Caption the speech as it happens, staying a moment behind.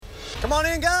Come on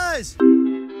in, guys.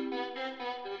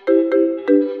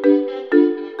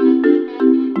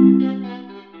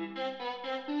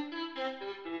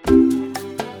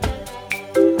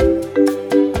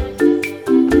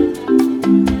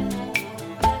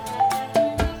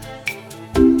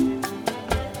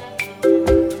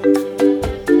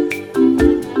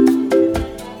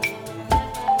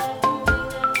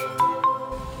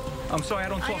 I'm sorry, I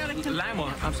don't talk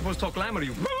Lama. I'm supposed to talk Lama to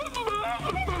you.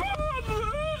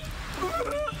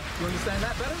 You understand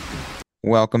that better?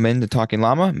 Welcome into Talking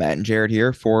Llama. Matt and Jared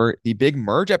here for the big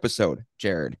merge episode.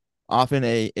 Jared, often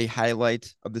a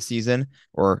highlight of the season,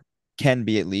 or can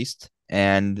be at least,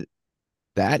 and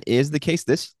that is the case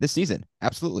this season.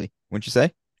 Absolutely, wouldn't you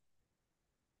say?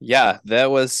 Yeah,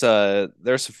 that was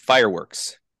there's some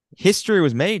fireworks. History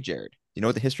was made, Jared. You know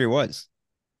what the history was?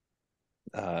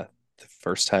 The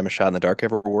first time a shot in the dark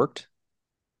ever worked.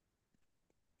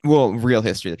 Well, real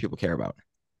history that people care about.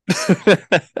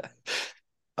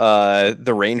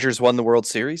 The Rangers won the World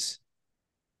Series.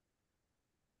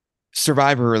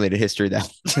 Survivor-related history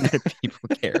that, that people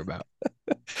care about.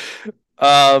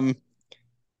 Um,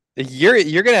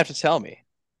 you're gonna have to tell me.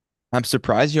 I'm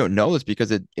surprised you don't know this because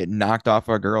it knocked off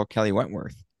our girl Kelly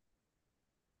Wentworth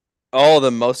Oh,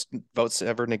 the most votes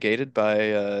ever negated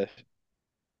by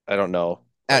I don't know.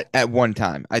 at one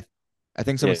time. I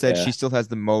think someone said she Yeah. still has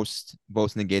the most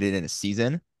votes negated in a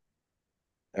season,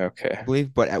 I Okay.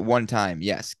 believe. But at one time,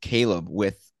 yes, Caleb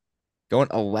with going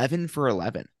 11 for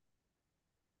 11.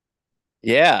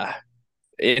 Yeah.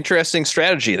 Interesting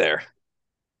strategy there.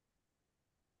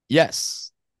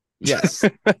 Yes, yes.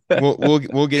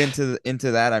 We'll get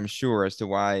into that, I'm sure, as to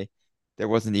why there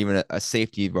wasn't even a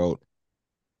safety vote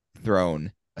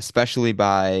thrown, especially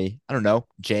by, I don't know,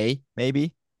 Jay,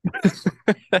 maybe.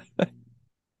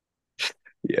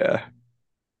 Yeah.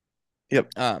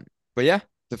 Yep. But yeah,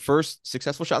 the first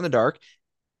successful shot in the dark.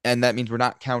 And that means we're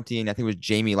not counting, I think it was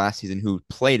Jamie last season who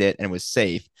played it and was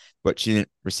safe, but she didn't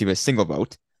receive a single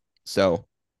vote. So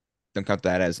don't count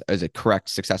that as a correct,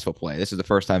 successful play. This is the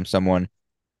first time someone,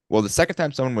 well, the second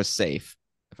time someone was safe,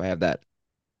 if I have that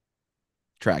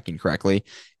tracking correctly,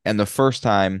 and the first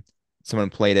time someone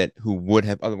played it who would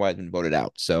have otherwise been voted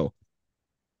out. So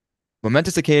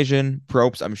momentous occasion.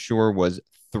 Probst, I'm sure, was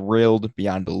thrilled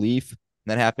beyond belief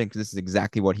that happened because this is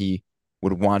exactly what he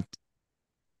would want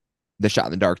the shot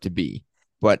in the dark to be.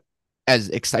 But as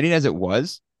exciting as it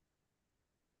was,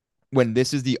 when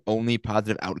this is the only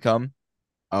positive outcome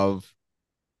of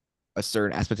a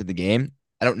certain aspect of the game,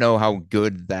 I don't know how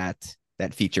good that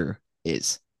feature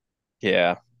is.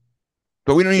 Yeah.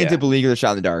 But we don't need to Yeah. beleaguer the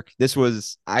shot in the dark. This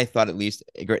was, I thought, at least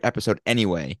a great episode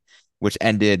anyway, which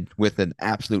ended with an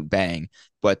absolute bang.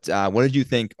 But what did you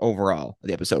think overall of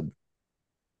the episode?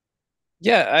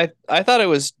 Yeah, I thought it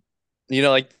was,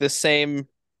 like the same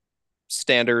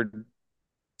standard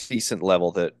decent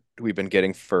level that we've been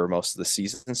getting for most of the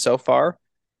season so far.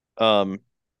 Um,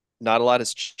 Not a lot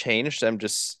has changed. I'm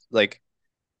just like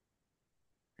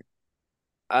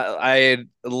I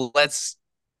let's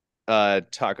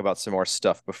talk about some more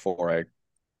stuff before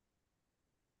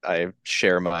I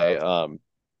share my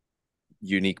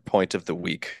unique point of the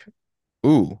week.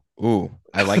 Ooh,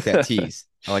 I like that tease.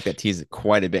 I like that tease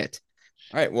quite a bit.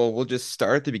 All right, well, we'll just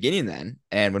start at the beginning then.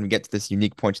 And when we get to this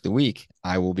unique point of the week,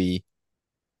 I will be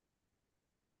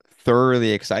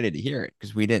thoroughly excited to hear it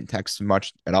because we didn't text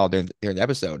much at all during the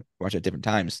episode. We watched it at different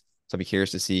times. So I'll be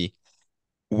curious to see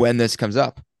when this comes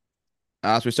up.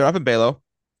 So we start off in Balo,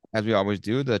 as we always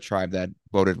do, the tribe that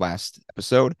voted last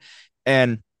episode.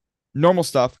 And normal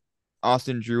stuff.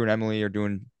 Austin, Drew, and Emily are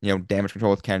doing, damage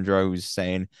control with Kendra, who's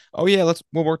saying, "Oh yeah,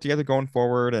 we'll work together going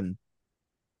forward," and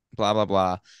blah blah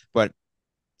blah. But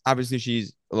obviously,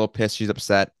 she's a little pissed. She's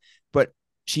upset, but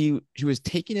she was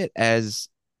taking it as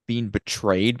being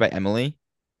betrayed by Emily.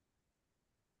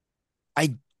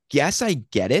 I guess I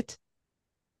get it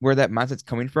where that mindset's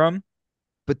coming from,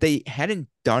 but they hadn't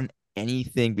done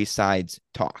anything besides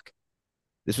talk.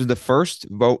 This was the first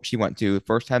vote she went to, the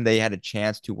first time they had a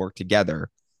chance to work together.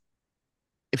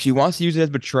 If she wants to use it as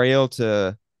betrayal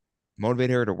to motivate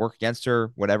her to work against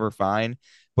her, whatever, fine.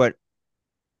 But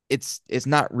it's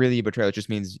not really a betrayal. It just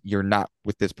means you're not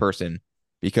with this person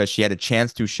because she had a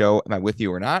chance to show, am I with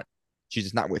you or not? She's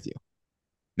just not with you.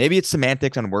 Maybe it's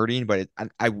semantics on wording, but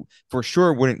I for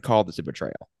sure wouldn't call this a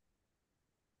betrayal.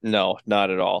 No,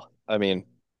 not at all. I mean,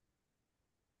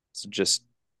 it's just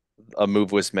a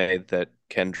move was made that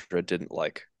Kendra didn't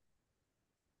like.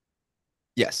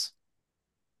 Yes.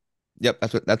 Yep,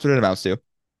 that's what it amounts to.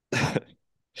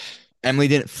 Emily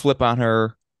didn't flip on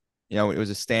her. It was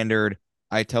a standard.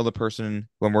 I tell the person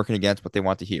who I'm working against what they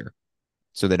want to hear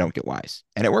so they don't get wise.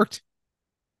 And it worked.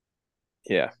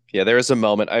 Yeah. There was a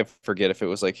moment, I forget if it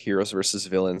was like heroes versus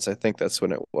villains. I think that's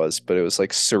when it was, but it was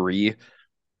like Suri,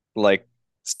 like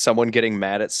someone getting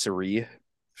mad at Suri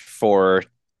for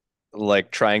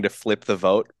like trying to flip the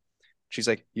vote. She's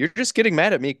like, "You're just getting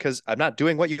mad at me because I'm not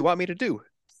doing what you want me to do."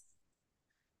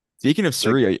 Speaking of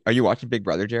Like, Suri, are you watching Big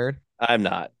Brother, Jared? I'm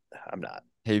not. I'm not.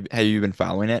 Have you been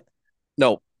following it?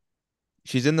 No.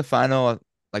 She's in the final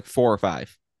like 4 or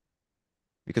 5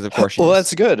 because of course she Well, is.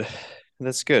 that's good.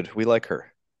 That's good. We like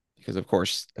her. Because of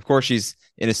course she's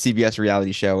in a CBS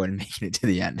reality show and making it to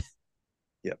the end.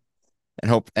 Yep.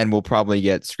 And we'll probably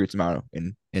get screwed tomorrow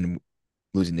in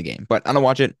losing the game. But I don't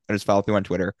watch it. I just follow through on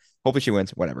Twitter. Hopefully she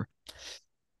wins. Whatever.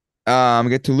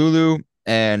 Get to Lulu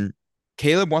and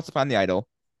Caleb wants to find the idol,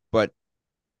 but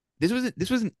this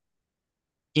was an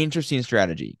interesting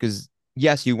strategy because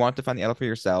yes, you want to find the idol for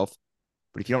yourself,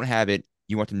 but if you don't have it,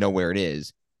 you want to know where it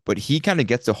is. But he kind of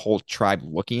gets the whole tribe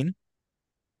looking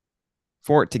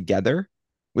for it together,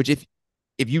 which if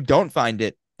you don't find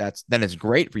it, then it's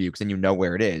great for you because then you know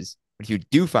where it is. But if you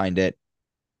do find it,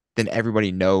 then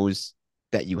everybody knows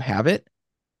that you have it.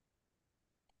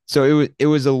 So it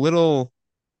was a little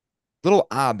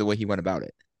odd the way he went about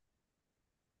it.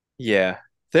 Yeah.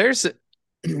 There's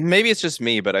maybe it's just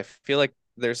me, but I feel like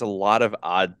there's a lot of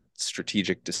odd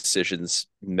strategic decisions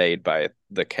made by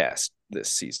the cast this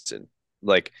season.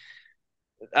 Like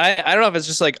I don't know if it's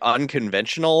just like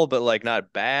unconventional, but like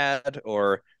not bad,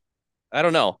 or I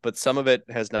don't know, but some of it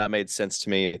has not made sense to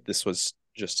me. This was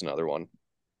just another one.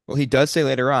 Well, he does say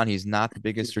later on he's not the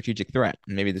biggest strategic threat,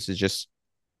 and maybe this is just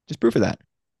proof of that.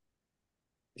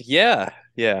 Yeah.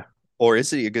 Or is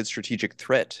he a good strategic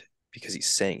threat because he's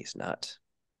saying he's not?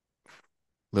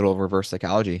 Little reverse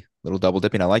psychology, little double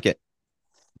dipping. I like it.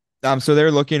 So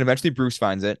they're looking. Eventually, Bruce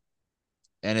finds it,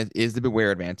 and it is the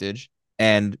beware advantage,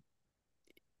 and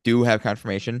do have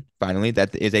confirmation finally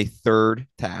that is a third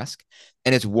task,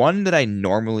 and it's one that I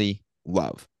normally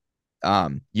love.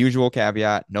 Usual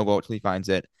caveat, no vote till he finds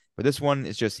it, but this one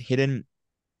is just hidden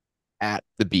at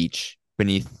the beach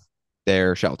beneath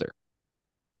their shelter,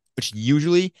 which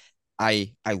usually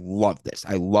I love this.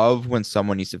 I love when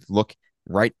someone needs to look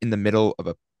right in the middle of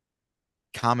a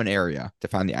common area to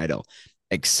find the idol.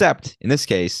 Except in this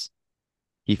case,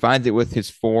 he finds it with his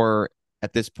four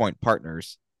at this point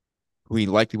partners, who he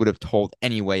likely would have told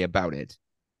anyway about it.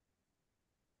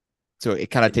 So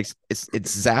it kind of takes it's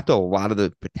zapped a lot of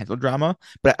the potential drama,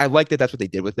 but I like that that's what they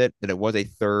did with it. That it was a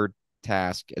third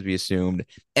task as we assumed,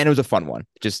 and it was a fun one.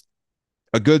 Just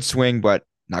a good swing, but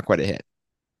not quite a hit.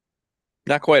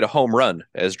 Not quite a home run,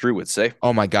 as Drew would say.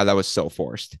 Oh my god, that was so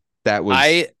forced. That was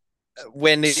I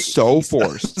when so he's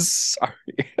forced. sorry,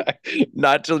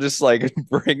 not to just like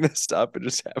bring this up and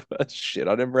just have a shit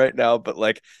on him right now, but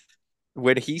like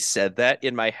when he said that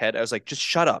in my head, I was like, just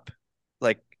shut up.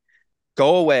 Like,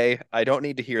 go away. I don't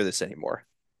need to hear this anymore.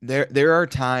 There are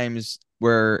times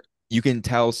where you can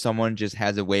tell someone just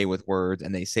has a way with words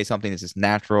and they say something that's just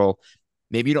natural.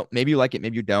 Maybe you don't, maybe you like it,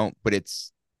 maybe you don't, but it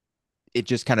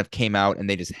just kind of came out and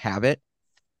they just have it.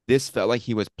 This felt like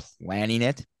he was planning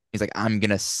it. He's like, I'm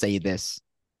gonna say this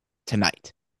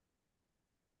tonight.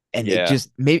 And it Yeah.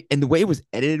 just maybe and the way it was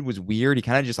edited was weird. He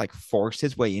kind of just like forced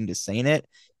his way into saying it.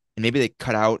 And maybe they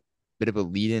cut out a bit of a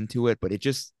lead into it, but it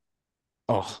just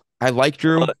I like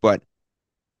Drew, Well, but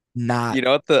not you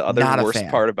know what the other not a worst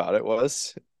fan. part about it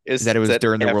was? Is Is that it was that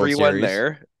during the World everyone Series.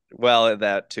 there, well,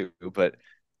 that too, but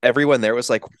everyone there was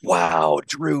like, wow,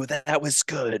 Drew, that was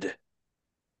good.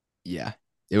 Yeah.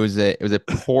 It was a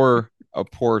poor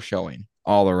showing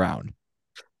all around.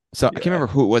 So I can't Yeah. remember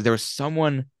who it was. There was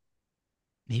someone,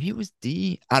 maybe it was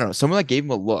D. I don't know. Someone like gave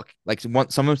him a look, like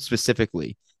someone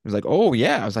specifically was like, "Oh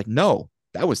yeah." I was like, "No,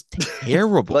 that was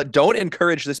terrible. But don't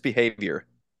encourage this behavior.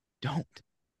 Don't."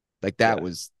 Like Yeah.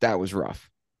 that was rough.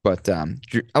 But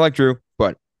I like Drew,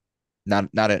 but not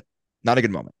a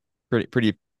good moment. Pretty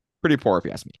poor if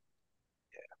you ask me.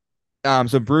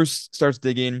 So Bruce starts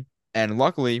digging, and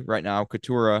luckily right now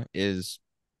Katura is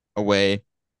away.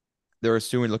 They're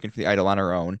assuming looking for the idol on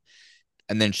her own,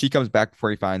 and then she comes back before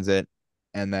he finds it,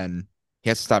 and then he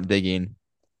has to stop digging,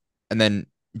 and then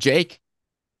Jake,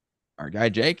 our guy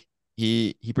Jake,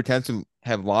 he pretends to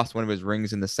have lost one of his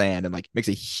rings in the sand and like makes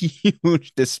a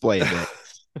huge display of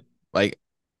it, like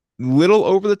little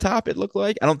over the top. It looked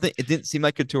like, I don't think it didn't seem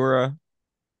like Katura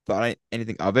thought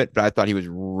anything of it, but I thought he was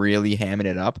really hamming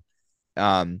it up.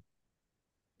 Um,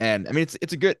 and I mean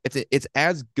it's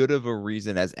as good of a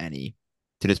reason as any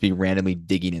to just be randomly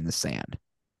digging in the sand.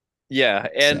 Yeah,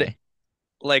 and Say,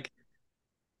 like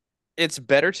it's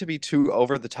better to be too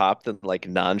over the top than like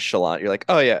nonchalant. You're like,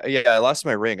 "Oh yeah, I lost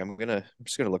my ring. I'm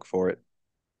just gonna look for it."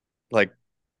 Like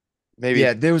Maybe,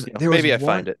 Yeah, there was maybe I one.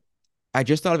 find it. I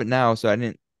just thought of it now, so I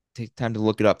didn't take time to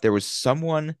look it up. There was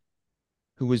someone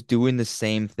who was doing the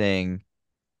same thing.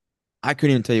 I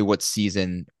couldn't even tell you what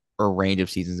season or range of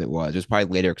seasons it was. It was probably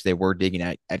later because they were digging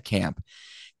at camp.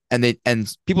 And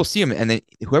people see him and then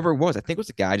whoever it was, I think it was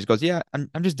the guy, just goes, "Yeah, I'm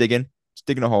just digging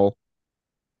a hole."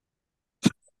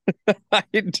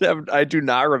 I do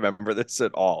not remember this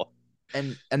at all.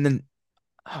 And then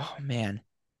oh man.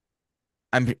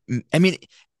 I'm I mean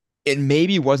it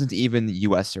maybe wasn't even the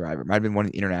US Survivor. It might have been one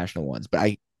of the international ones, but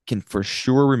I can for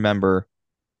sure remember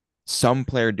some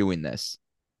player doing this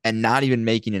and not even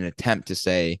making an attempt to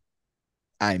say,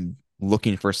 I'm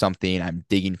looking for something, I'm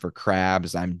digging for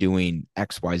crabs, I'm doing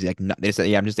XYZ. Like no, they said,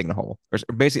 yeah, I'm just digging a hole. Or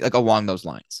basically like along those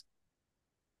lines.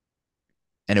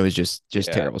 And it was just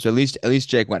Yeah. terrible. So at least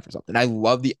Jake went for something. I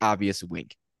love the obvious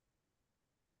wink.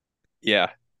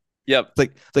 Yeah. Yep.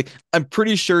 It's like I'm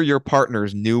pretty sure your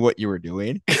partners knew what you were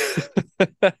doing.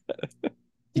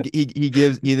 He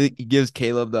gives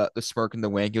Caleb the smirk and the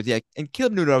wink. He goes, yeah, and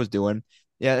Caleb knew what I was doing.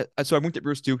 Yeah, so I winked at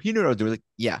Bruce too. He knew what I was doing. Like,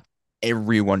 yeah,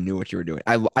 everyone knew what you were doing.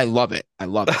 I love it. I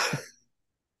love it.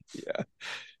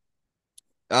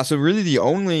 Yeah. So really, the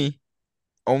only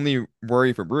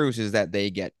worry for Bruce is that they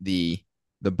get the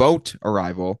boat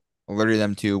arrival, alerting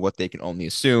them to what they can only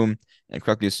assume and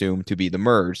correctly assume to be the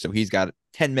merge. So he's got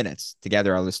 10 minutes to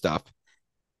gather all this stuff.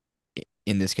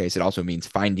 In this case, it also means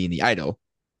finding the idol,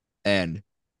 and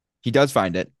he does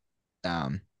find it,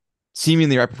 um,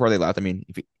 seemingly right before they left. I mean,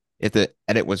 if the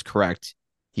edit was correct,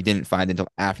 he didn't find it until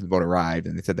after the boat arrived,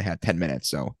 and they said they had 10 minutes,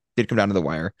 so it did come down to the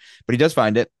wire. But he does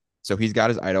find it, so he's got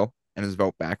his idol and his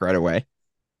boat back right away.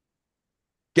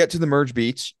 Get to the merge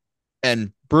beach,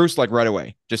 and Bruce like right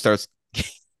away just starts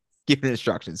giving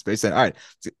instructions. But he said, "All right,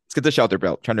 let's get the shelter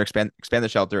built." Trying to expand the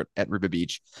shelter at Riba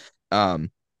Beach. Um,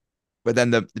 but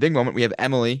then the big moment we have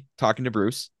Emily talking to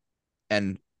Bruce,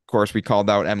 and of course we called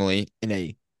out Emily in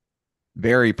a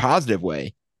very positive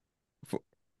way,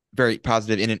 very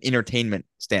positive in an entertainment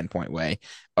standpoint way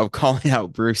of calling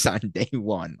out Bruce on day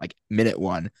one, like minute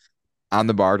one, on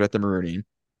the barge at the marooning,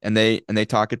 and they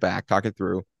talk it back, talk it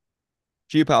through.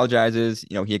 She apologizes,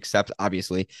 he accepts,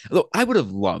 obviously. Although I would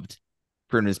have loved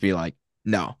for him to just be like,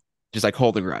 no, just like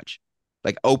hold a grudge,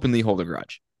 like openly hold a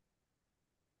grudge.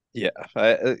 Yeah.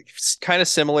 It's kind of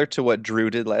similar to what Drew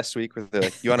did last week with the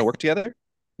like, you want to work together?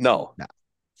 No. No,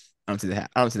 I don't see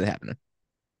that. I don't see that happening.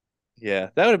 Yeah,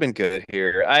 that would have been good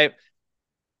here. I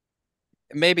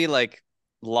maybe like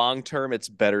long term, it's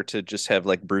better to just have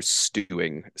like Bruce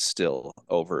stewing still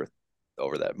over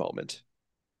that moment.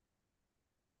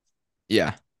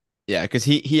 Yeah, yeah, because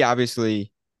he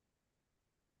obviously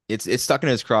it's stuck in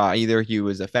his craw. Either he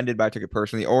was offended by it, took it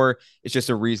personally, or it's just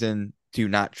a reason to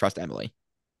not trust Emily,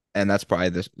 and that's probably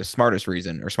the smartest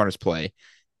reason or smartest play,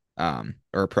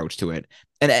 or approach to it.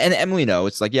 And Emily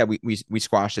knows it's like, yeah, we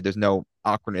squashed it. There's no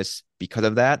awkwardness because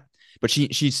of that, but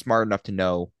she's smart enough to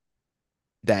know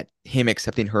that him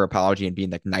accepting her apology and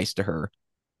being like nice to her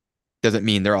doesn't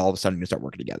mean they're all of a sudden gonna start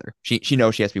working together. She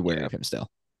knows she has to be wary Yeah. of him still.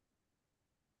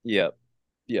 Yep.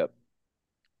 Yep.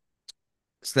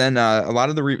 So then a lot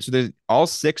of so there's all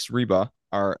six Reba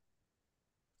are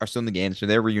still in the game, so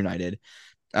they're reunited.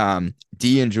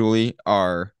 Dee and Julie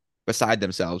are beside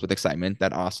themselves with excitement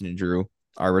that Austin and Drew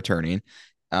are returning.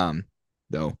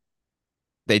 Though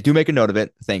they do make a note of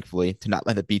it, thankfully, to not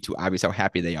let it be too obvious how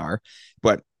happy they are.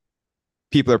 But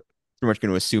people are pretty much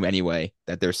going to assume anyway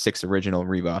that there's six original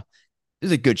Reba.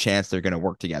 There's a good chance they're going to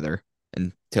work together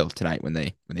until tonight when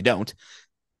they don't.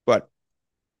 But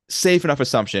safe enough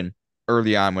assumption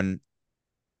early on when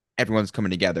everyone's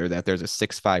coming together that there's a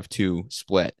 6-5-2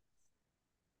 split,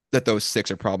 that those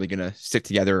six are probably going to stick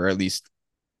together, or at least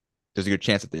there's a good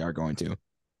chance that they are going to.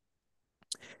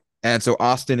 And so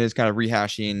Austin is kind of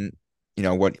rehashing,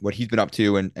 what he's been up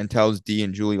to, and tells Dee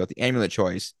and Julie about the amulet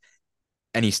choice,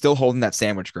 and he's still holding that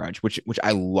sandwich grudge, which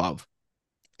I love.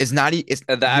 It's not it's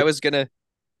I was gonna.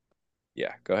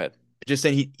 Yeah, go ahead. just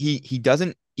saying he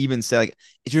doesn't even say like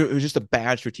it was just a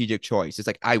bad strategic choice. It's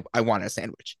like I want a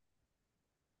sandwich.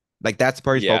 Like that's the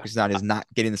part he's Yeah, focusing on, is not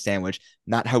getting the sandwich,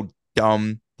 not how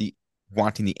dumb the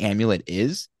wanting the amulet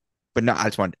is, but no,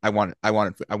 I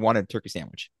wanted a turkey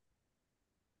sandwich.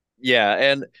 yeah,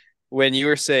 and when you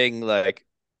were saying like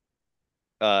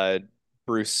uh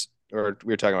Bruce, or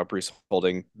we were talking about Bruce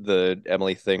holding the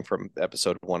Emily thing from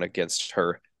episode one against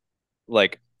her,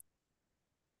 like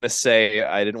to say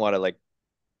I didn't want to like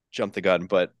jump the gun,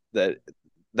 but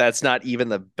that's not even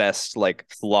the best like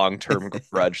long-term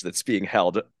grudge that's being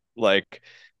held like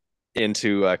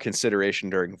into consideration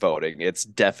during voting. It's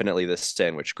definitely the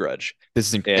sandwich grudge.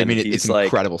 This is, I And mean, it's he's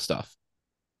like, incredible stuff.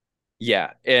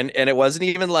 yeah, and it wasn't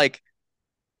even like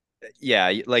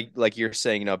yeah, like you're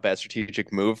saying, bad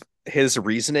strategic move. His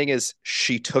reasoning is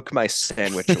she took my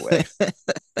sandwich away.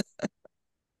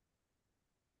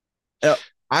 Uh,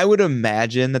 I would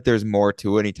imagine that there's more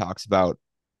to it. He talks about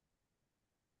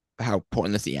how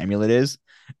pointless the amulet is,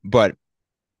 but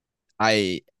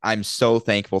I'm so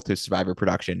thankful to Survivor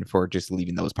Production for just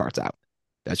leaving those parts out.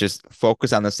 That's just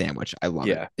focus on the sandwich. I love it.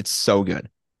 Yeah, It's so good.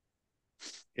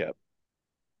 yeah.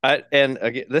 And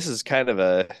again, this is kind of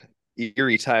a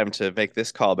eerie time to make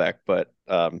this callback, but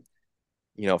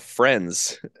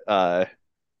Friends, the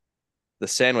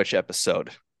sandwich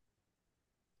episode.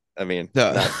 I mean,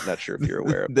 The not sure if you're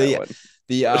aware of that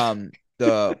the one.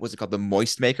 the what's it called? The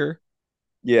moist maker.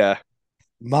 Yeah,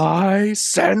 my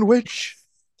sandwich.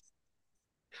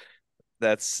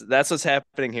 That's what's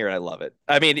happening here, and I love it.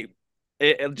 I mean,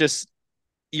 it just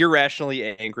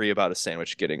irrationally angry about a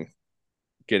sandwich getting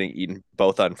eaten,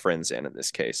 both on Friends and in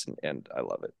this case, and I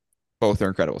love it. Both are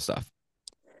incredible stuff.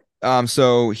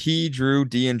 So he, Drew,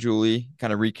 D, and Julie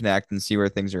kind of reconnect and see where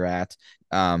things are at.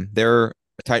 They're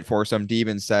a tight foursome. D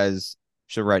even says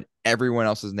she'll write everyone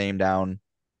else's name down,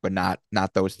 but not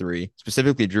those three,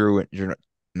 specifically Drew and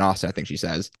Austin, I think she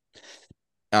says.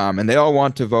 And they all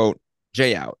want to vote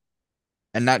Jay out,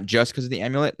 and not just because of the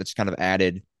amulet. That's kind of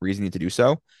added reasoning to do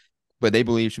so, but they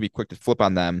believe she'll be quick to flip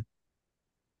on them.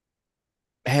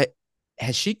 Ha-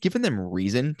 has she given them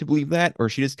reason to believe that, or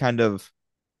is she just kind of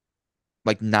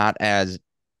like not as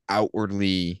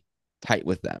outwardly tight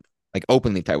with them, like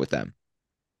openly tight with them?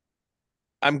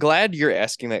 I'm glad you're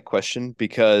asking that question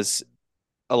because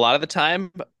a lot of the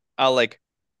time I'll like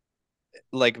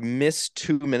miss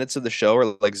 2 minutes of the show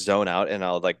or like zone out and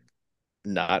I'll like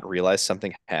not realize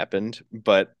something happened,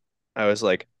 but I was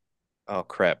like, oh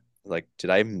crap, like did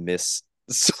I miss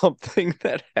something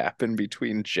that happened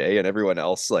between Jay and everyone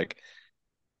else? Like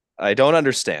I don't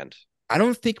understand. I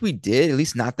don't think we did, at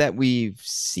least not that we've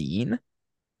seen.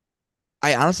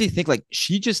 I honestly think like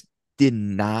she just did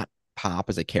not pop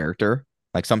as a character.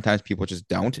 Like sometimes people just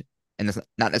don't, and it's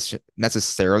not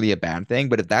necessarily a bad thing.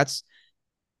 But if that's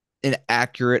an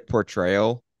accurate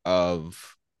portrayal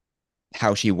of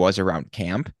how she was around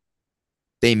camp,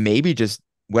 they maybe just,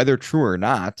 whether true or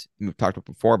not, we've talked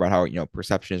before about how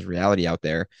perception is reality out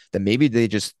there, that maybe they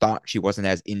just thought she wasn't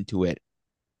as into it,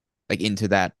 like into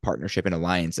that partnership and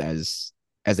alliance as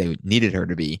they needed her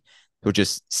to be. So it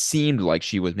just seemed like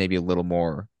she was maybe a little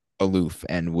more aloof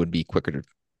and would be quicker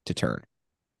to turn.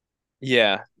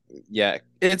 Yeah. Yeah.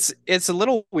 It's a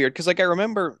little weird because like I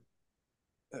remember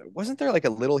wasn't there like a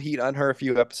little heat on her a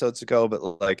few episodes ago, but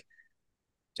like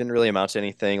didn't really amount to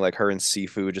anything. Like her and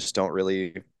Sifu just don't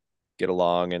really get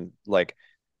along and like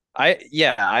I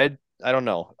don't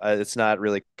know. It's not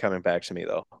really coming back to me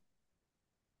though.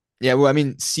 Yeah, well, I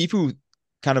mean, Sifu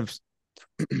kind of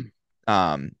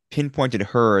pinpointed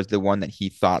her as the one that he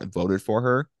thought voted for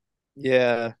her,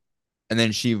 Yeah, and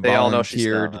then she they all know she's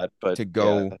volunteered not, but to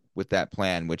yeah. go with that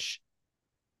plan, which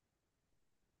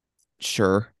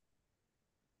sure.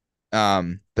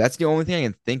 That's the only thing I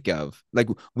can think of. Like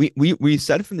we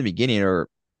said from the beginning, or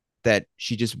that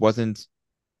she didn't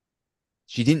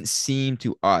seem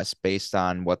to us, based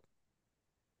on what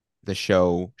the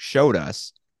show showed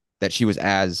us, that she was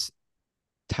as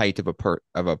tight of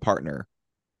a partner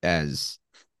as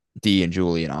Dee and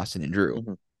Julie and Austin and Drew.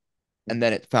 Mhm. And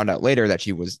then it found out later that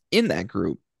she was in that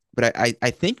group. But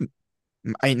I think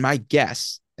my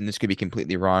guess, and this could be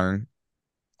completely wrong,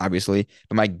 obviously,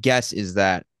 but my guess is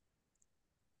that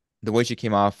the way she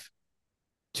came off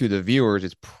to the viewers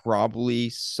is probably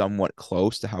somewhat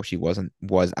close to how she was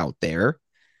out there.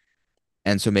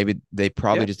 And so maybe they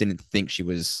probably Yeah. just didn't think she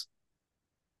was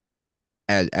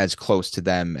as close to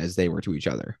them as they were to each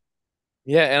other.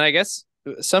 Yeah, and I guess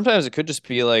sometimes it could just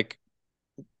be like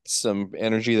some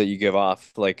energy that you give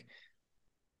off, like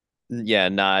yeah,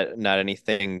 not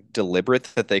anything deliberate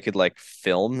that they could like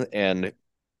film and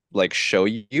like show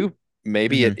you.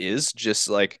 Maybe Hmm. it is just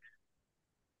like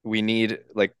we need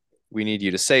like we need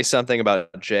you to say something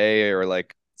about Jay or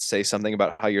like say something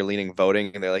about how you're leaning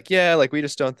voting and they're like, yeah, like we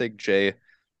just don't think Jay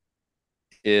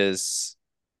is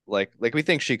like we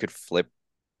think she could flip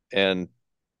and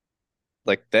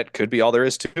like that could be all there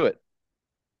is to it.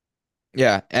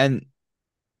 Yeah, and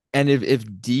if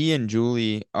Dee and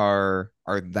Julie are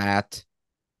that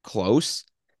close,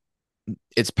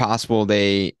 it's possible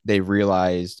they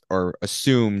realized or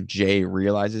assume Jay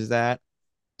realizes that,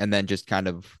 and then just kind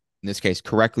of, in this case,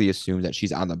 correctly assumes that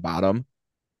she's on the bottom.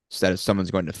 So that if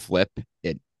someone's going to flip,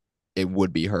 it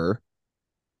would be her.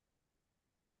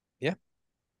 Yeah,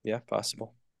 yeah,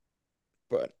 possible.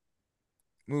 But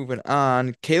moving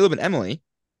on, Caleb and Emily,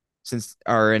 since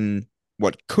are in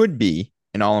what could be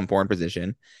an all important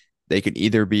position, They could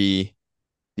either be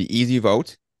the easy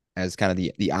vote as kind of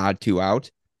the odd two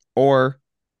out, or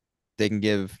they can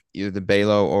give either the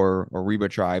Balo or Reba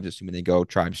tribes, assuming they go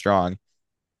tribe strong,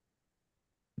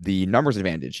 the numbers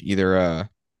advantage, either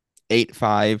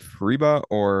 8-5 for Reba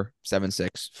or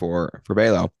 7-6 for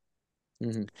Balo.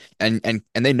 Mhm.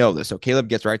 And they know this. So Caleb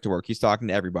gets right to work. He's talking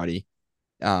to everybody.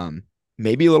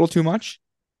 Maybe a little too much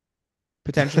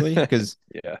potentially because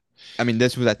Yeah. I mean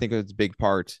this was I think it was a big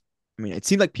part. I mean it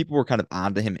seemed like people were kind of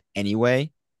onto him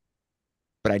anyway,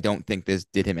 but I don't think this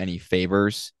did him any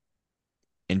favors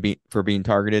for being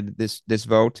targeted this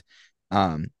vote.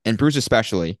 And Bruce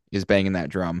especially is banging that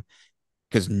drum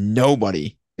because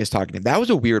nobody is talking to him. That was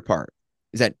a weird part.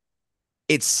 Is that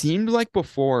it seemed like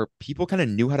before people kind of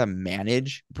knew how to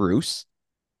manage Bruce,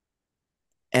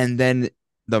 and then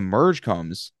the merge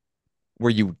comes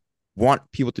where you want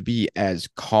people to be as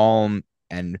calm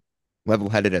and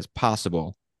level-headed as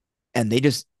possible, and they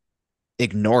just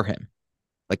ignore him.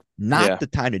 Like, not Yeah. the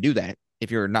time to do that.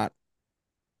 If you're not,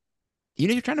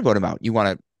 even if you're trying to vote him out, you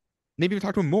want to maybe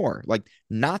talk to him more. Like,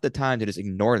 not the time to just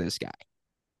ignore this guy.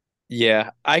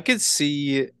 Yeah. I could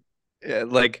see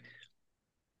like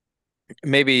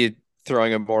maybe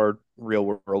throwing a more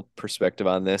real world perspective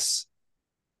on this.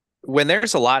 When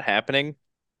there's a lot happening,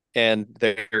 and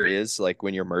there is like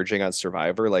when you're merging on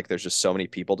Survivor, like there's just so many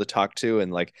people to talk to,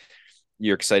 and like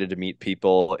you're excited to meet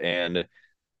people and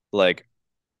like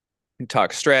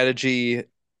talk strategy.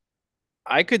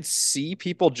 I could see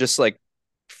people just like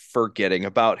forgetting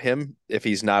about him if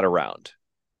he's not around.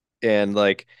 And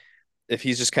like if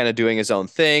he's just kind of doing his own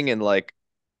thing and like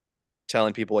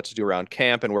telling people what to do around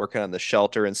camp and working on the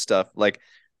shelter and stuff, like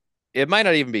it might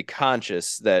not even be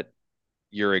conscious that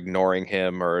you're ignoring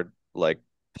him or like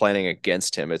planning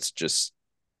against him. It's just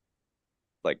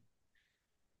like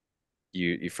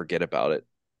you forget about it.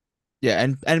 Yeah,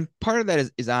 and part of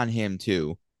that is on him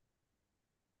too.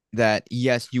 That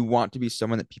yes, you want to be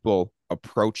someone that people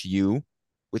approach you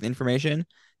with information,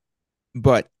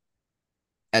 but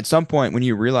at some point when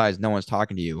you realize no one's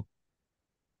talking to you,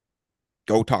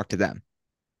 go talk to them.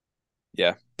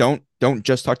 Yeah. Don't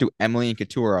just talk to Emily and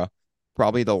Katura,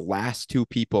 probably the last two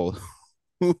people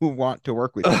who want to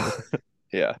work with you.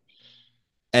 Yeah.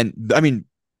 And I mean,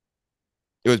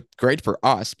 it was great for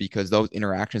us because those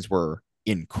interactions were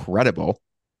incredible.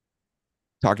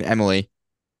 Talking to Emily,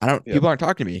 I don't Yep. people aren't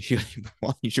talking to me. She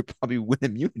well, you should probably win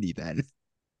immunity then. And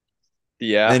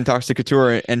Yeah. then talks to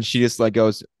Couture and she just like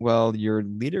goes, well, your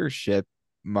leadership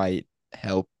might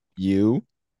help you.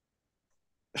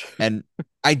 And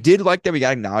I did like that we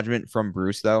got acknowledgement from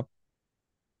Bruce though,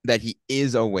 that he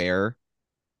is aware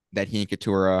that he and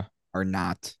Katura are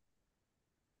not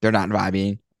they're not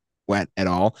vibing wet at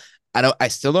all. I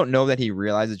still don't know that he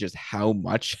realizes just how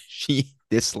much she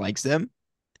dislikes him.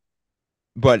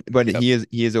 But Yep.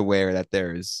 he is aware that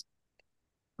there's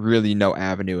really no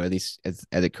avenue, at least as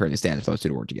it currently stands, for those two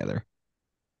to work together.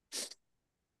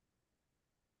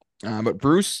 But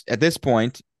Bruce, at this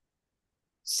point,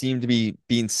 seemed to be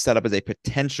being set up as a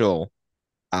potential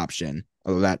option,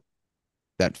 although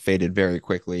that faded very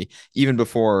quickly, even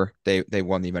before they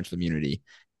won the eventual immunity.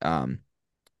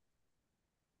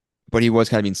 But he was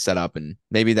kind of being set up, and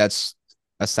maybe that's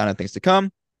a sign of things to come.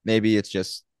 Maybe it's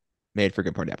just made for a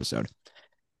good part of the episode.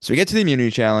 So we get to the immunity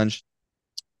challenge,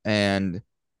 and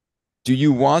do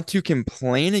you want to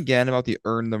complain again about the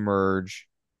earn the merge,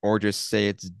 or just say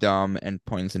it's dumb and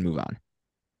pointless and move on?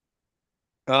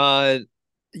 Uh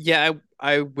yeah,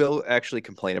 I will actually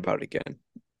complain about it again.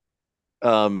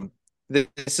 Um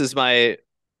this is my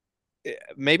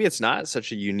maybe it's not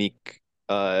such a unique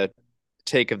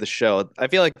take of the show. I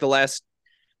feel like the last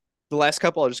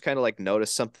couple I'll just kind of like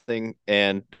notice something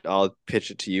and I'll pitch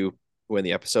it to you when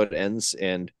the episode ends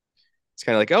and it's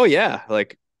kind of like, "Oh yeah,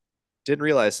 like didn't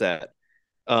realize that."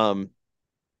 Um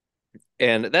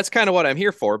and that's kind of what I'm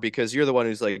here for because you're the one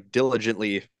who's like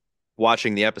diligently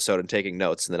watching the episode and taking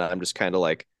notes and then I'm just kind of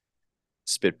like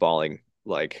spitballing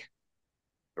like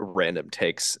random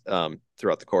takes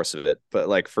throughout the course of it. But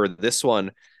like for this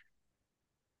one,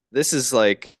 this is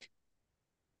like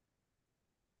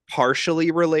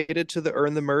partially related to the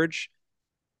earn the merge,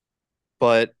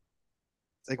 but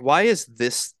like why is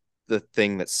this the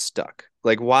thing that's stuck?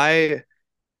 Like why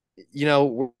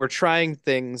we're trying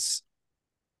things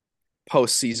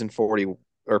post season 40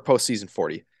 or post season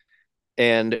 40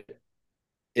 and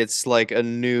it's like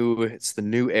it's the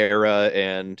new era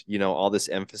and all this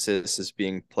emphasis is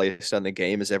being placed on the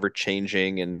game is ever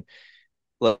changing and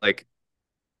like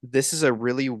this is a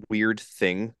really weird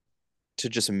thing to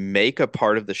just make a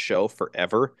part of the show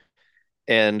forever.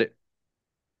 And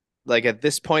like at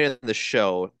this point in the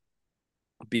show,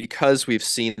 because we've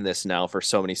seen this now for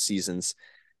so many seasons,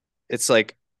 it's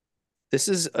like this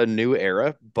is a new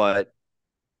era, but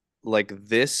like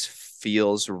this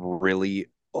feels really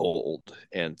old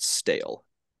and stale.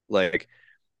 Like,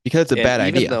 because it's a and bad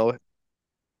even idea. though,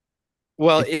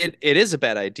 well, If it is a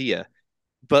bad idea,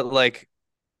 but like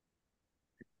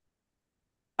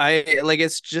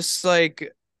it's just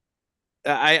like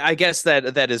I guess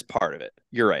that is part of it.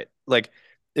 You're right. Like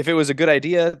if it was a good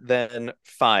idea, then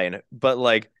fine. But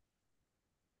like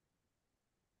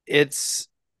it's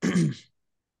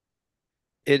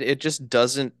it just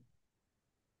doesn't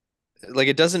like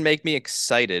it doesn't make me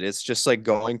excited. It's just like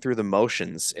going through the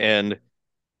motions. And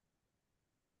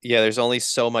yeah, there's only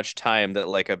so much time that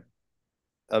like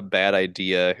a bad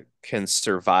idea can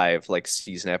survive like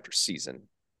season after season.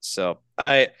 So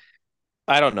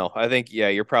I don't know. I think yeah,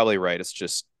 you're probably right. It's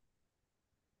just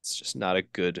not a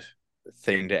good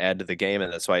thing to add to the game,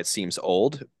 and that's why it seems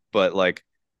old. But like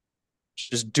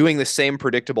just doing the same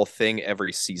predictable thing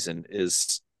every season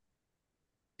is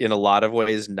in a lot of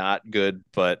ways not good,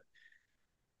 but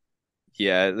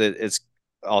yeah, it's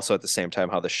also at the same time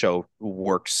how the show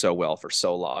worked so well for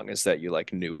so long is that you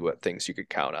like knew what things you could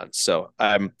count on. So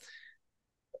I'm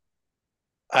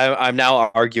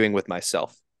now arguing with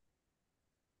myself.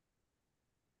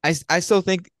 I still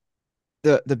think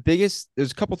the biggest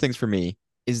there's a couple things for me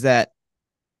is that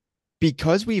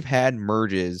because we've had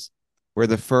merges where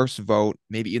the first vote,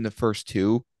 maybe in the first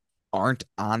two, aren't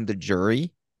on the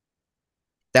jury,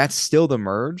 that's still the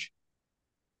merge.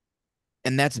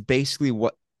 And that's basically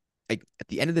what, like, at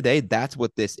the end of the day, that's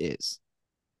what this is.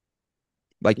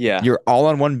 Like, Yeah. you're all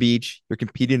on one beach, you're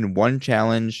competing in one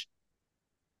challenge,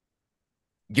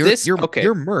 you're This you're okay.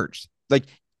 you're merged. Like,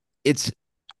 it's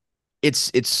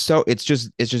it's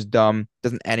just dumb,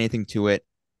 doesn't add anything to it.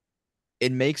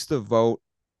 It makes the vote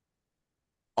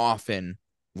often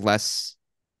less,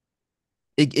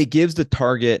 it gives the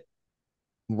target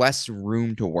less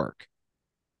room to work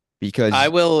I because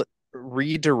will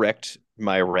redirect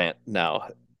my rant now.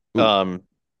 ooh, Um,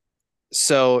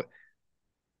 so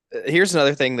here's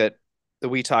another thing that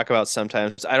we talk about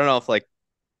sometimes. I don't know if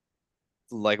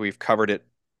like we've covered it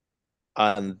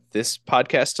on this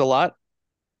podcast a lot,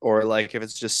 or like if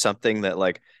it's just something that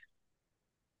like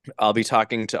I'll be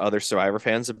talking to other Survivor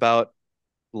fans about,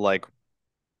 like,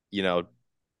 you know,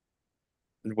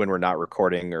 when we're not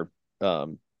recording or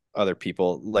um other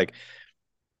people, like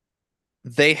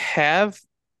they have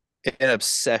an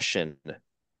obsession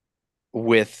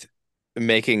with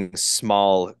making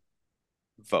small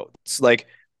votes. Like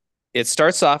it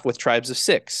starts off with tribes of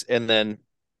six, and then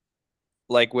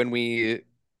like when we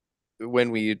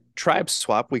tribe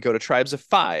swap, we go to tribes of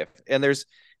five,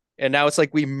 and now it's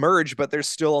like we merge, but there's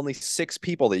still only six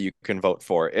people that you can vote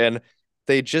for, and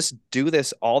they just do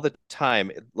this all the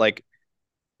time, like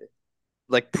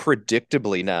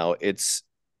predictably now. It's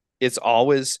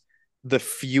always the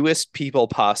fewest people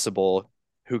possible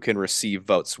who can receive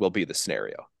votes will be the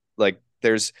scenario. Like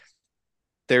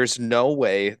there's no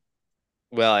way.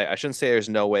 Well, I shouldn't say there's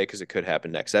no way because it could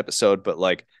happen next episode, but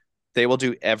like they will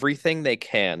do everything they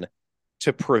can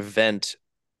to prevent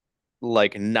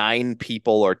like nine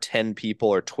people or 10 people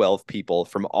or 12 people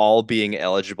from all being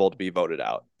eligible to be voted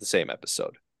out the same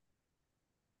episode.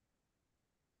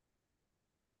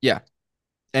 yeah.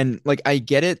 And like I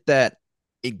get it that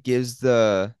it gives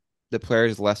the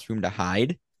players less room to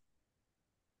hide,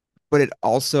 but it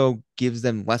also gives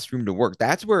them less room to work.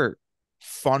 That's where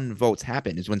fun votes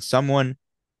happen is when someone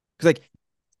because like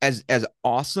as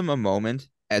awesome a moment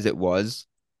as it was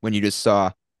when you just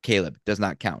saw Caleb does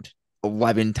not count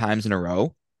 11 times in a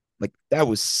row, like that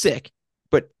was sick.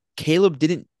 But Caleb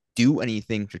didn't do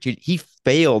anything strategic. He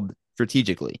failed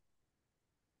strategically.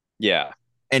 Yeah,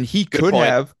 And good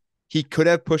point. he could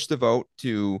have pushed the vote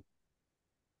to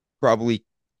probably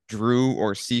Drew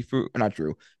or Sifu, not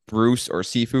Drew, Bruce or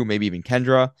Sifu, maybe even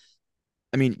Kendra.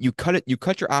 I mean, you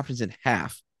cut your options in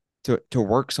half to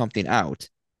work something out,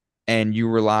 and you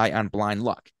rely on blind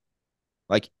luck.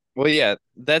 Like, Well, yeah,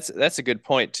 that's a good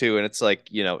point too. And it's like,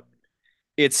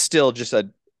 it's still just a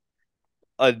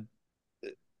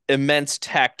immense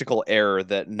tactical error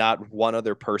that not one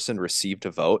other person received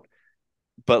a vote.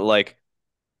 But like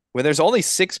when there's only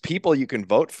six people you can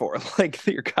vote for, like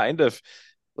you're kind of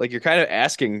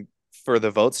asking for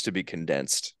the votes to be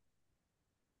condensed.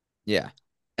 yeah.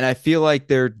 And I feel like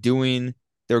they're going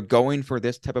for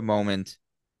this type of moment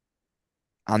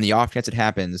on the off chance it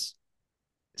happens,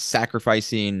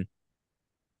 sacrificing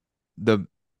the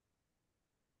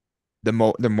the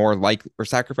more likely or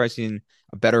sacrificing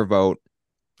a better vote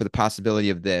for the possibility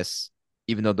of this,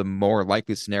 even though the more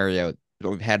likely scenario that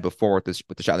we've had before with this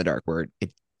with the shot in the dark, where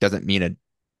it doesn't mean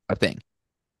a thing.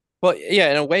 Well, yeah,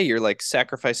 in a way, you're like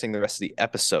sacrificing the rest of the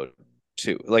episode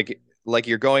too. Like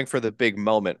you're going for the big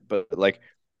moment, but like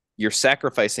you're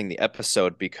sacrificing the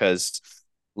episode because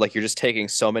like you're just taking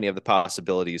so many of the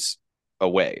possibilities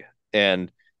away.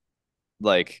 And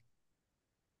like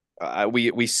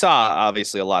we saw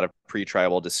obviously a lot of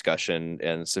pre-tribal discussion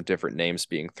and some different names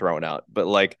being thrown out, but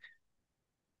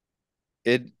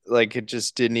it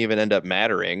just didn't even end up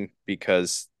mattering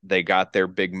because they got their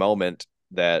big moment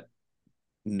that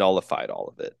nullified all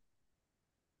of it.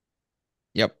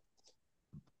 Yep.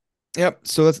 Yep.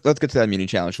 So let's get to that immunity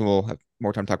challenge. We'll have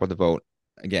more time to talk about the vote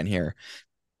again here.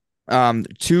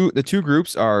 The two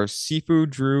groups are Sifu,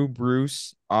 Drew,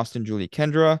 Bruce, Austin, Julie,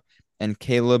 Kendra, and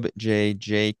Caleb, Jay,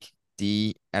 Jake,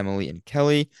 D, Emily, and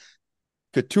Kelly.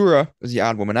 Katura is the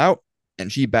odd woman out,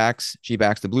 and she backs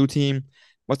the blue team.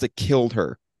 Must have killed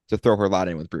her to throw her lot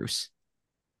in with Bruce.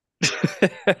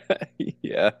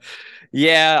 Yeah.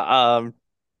 Yeah,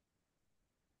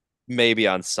 maybe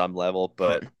on some level,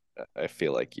 but I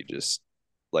feel like you just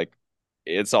like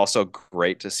it's also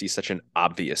great to see such an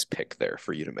obvious pick there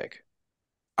for you to make.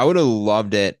 I would have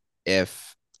loved it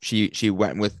if she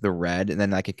went with the red, and then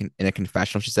like in a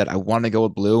confessional, she said, "I want to go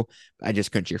with blue. I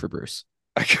just couldn't cheer for Bruce."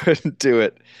 I couldn't do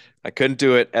it. I couldn't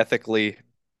do it ethically.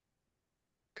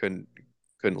 Couldn't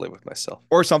couldn't live with myself.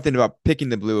 Or something about picking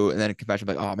the blue, and then a confession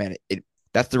like, "Oh man, it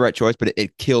that's the right choice, but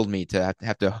it killed me to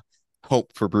have to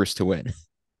hope for Bruce to win."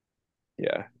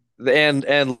 Yeah.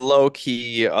 And low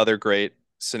key other great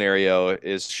scenario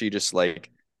is she just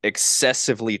like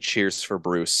excessively cheers for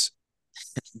Bruce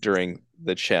during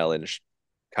the challenge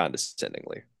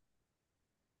condescendingly.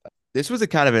 This was a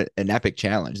kind of an epic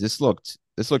challenge. This is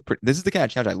the kind of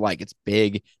challenge I like. It's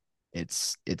big,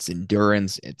 it's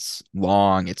endurance, it's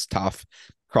long, it's tough.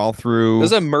 Crawl It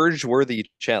was through. a merge worthy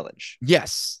challenge.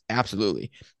 Yes,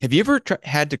 absolutely. Have you ever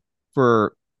had to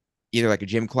for either like a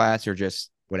gym class or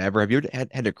just whatever? Have you ever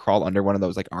had to crawl under one of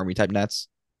those like army type nets?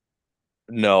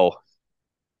 No,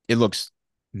 It looks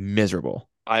miserable.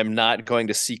 I'm not going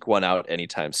to seek one out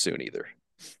anytime soon either.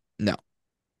 No,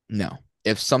 no.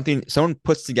 If someone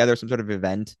puts together some sort of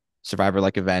event, survivor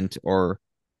like event or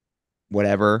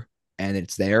whatever, and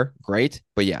it's there, great.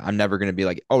 But yeah, I'm never gonna be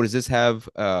like, oh, does this have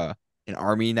an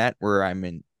army net where I'm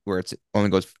in where it's only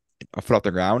goes a foot off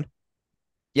the ground?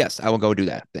 Yes, I will go do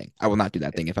that thing. I will not do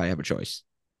that thing if I have a choice.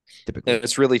 And Typically,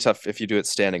 it's really tough if you do it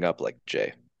standing up like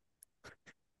Jay.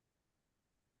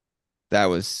 that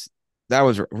was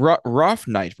rough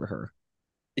night for her.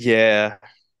 Yeah,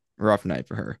 Rough night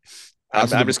for her. I'm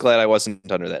Also, I'm just glad I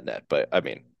wasn't under that net, but I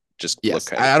mean, just look yes,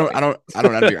 kind of funny. I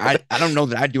don't under I don't know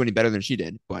that I'd do any better than she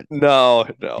did, but No,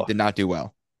 it no. did not do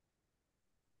well.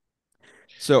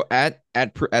 So at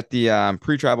the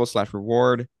pre-travel slash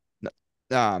reward,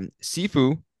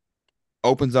 Sifu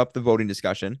opens up the voting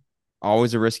discussion.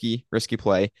 Always a risky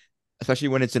play, especially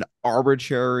when it's an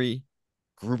arbitrary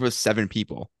group of 7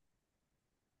 people.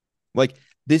 Like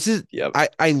this is Yep.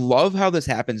 I love how this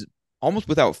happens almost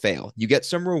without fail. You get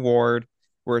some reward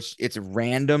where it's a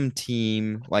random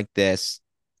team like this,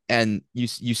 and you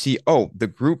see, oh, the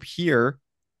group here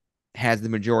has the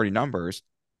majority numbers.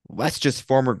 Let's just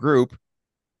form a group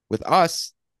with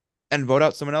us and vote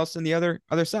out someone else on the other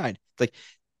side. It's like,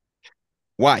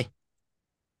 why?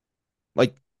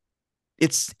 Like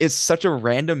it's such a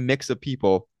random mix of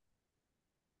people.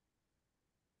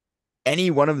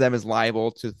 Any one of them is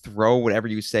liable to throw whatever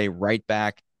you say right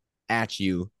back at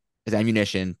you as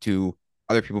ammunition to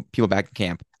other people back in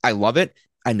camp. I love it.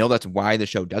 I know that's why the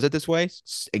show does it this way.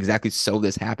 Exactly so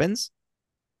this happens.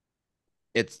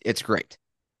 It's great.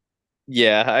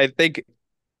 Yeah, I think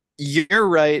you're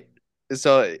right.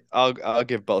 So I'll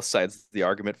give both sides the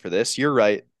argument for this. You're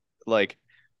right. Like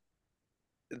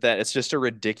that it's just a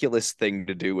ridiculous thing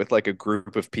to do with like a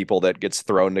group of people that gets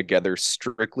thrown together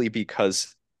strictly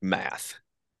because math.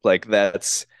 Like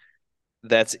that's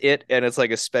it. And it's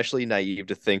like especially naive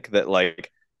to think that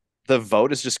like the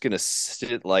vote is just gonna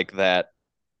sit like that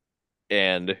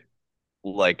and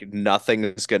like nothing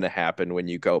is gonna happen when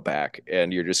you go back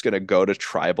and you're just gonna go to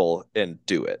tribal and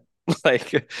do it.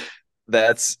 Like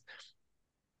that's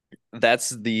that's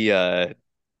the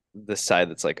side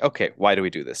that's like, okay, why do we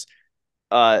do this?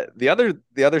 The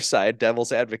other side,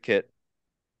 devil's advocate,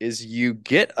 is you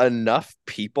get enough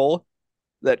people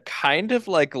that kind of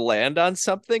like land on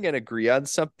something and agree on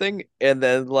something, and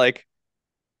then like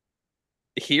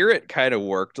here it kind of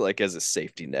worked like as a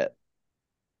safety net.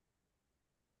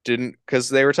 Didn't because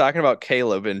they were talking about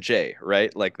Caleb and Jay,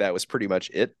 right? Like that was pretty much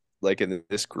it, like in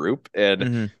this group. And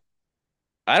Mhm.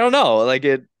 I don't know, like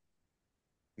it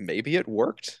maybe it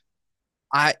worked.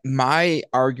 I my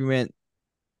argument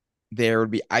there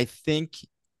would be I think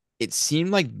it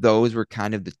seemed like those were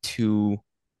kind of the two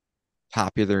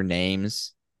popular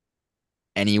names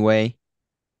anyway.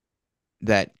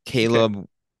 That Okay. Caleb,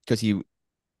 because he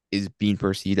is being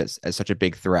perceived as such a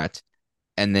big threat,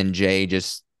 and then Jay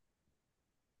just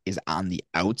is on the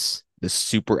outs, the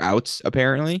super outs,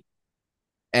 apparently.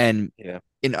 And Yeah.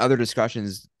 in other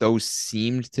discussions, those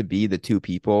seemed to be the two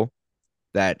people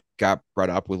that got brought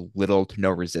up with little to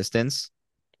no resistance.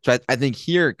 So I think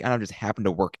here it kind of just happened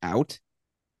to work out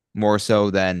more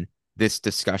so than this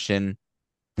discussion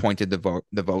pointed the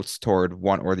votes toward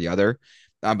one or the other.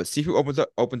 But Sifu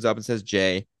opens up and says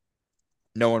Jay.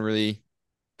 No one really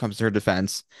comes to her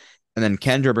defense. And then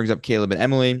Kendra brings up Caleb and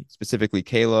Emily, specifically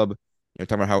Caleb,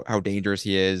 talking about how dangerous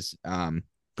he is.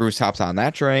 Bruce hops on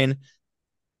that train,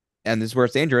 and this is where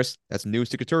it's dangerous. That's news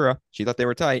to Katura. She thought they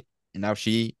were tight, and now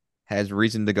she has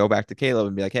reason to go back to Caleb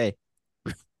and be like, "Hey,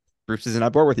 Bruce isn't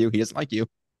on board with you. He doesn't like you."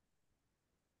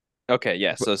 Okay,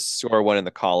 yeah. But So score one in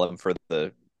the column for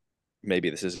the maybe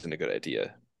this isn't a good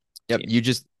idea yep, team. you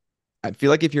just I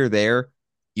feel like if you're there,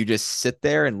 you just sit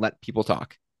there and let people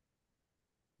talk.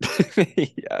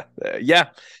 Yeah. Yeah,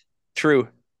 true.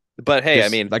 But hey, I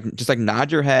mean, Just like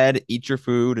nod your head, eat your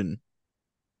food, and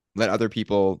let other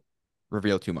people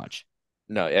reveal too much.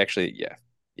 no, actually, yeah.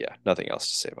 Yeah, nothing else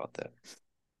to say about that.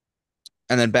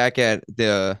 And then back at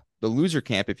the loser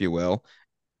camp, if you will,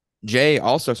 Jay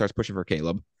also starts pushing for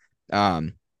Caleb.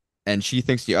 Um, and she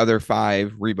thinks the other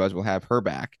five Rebas will have her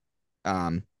back.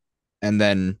 Um,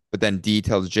 but then Dee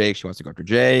tells Jake she wants to go after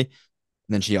Jay. And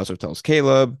then she also tells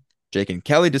Caleb. Jake and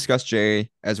Kelly discuss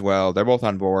Jay as well. They're both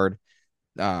on board.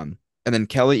 And then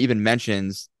Kelly even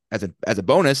mentions as a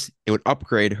bonus, it would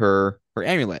upgrade her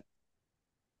amulet,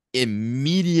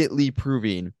 immediately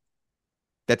proving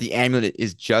that the amulet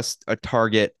is just a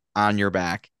target on your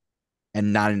back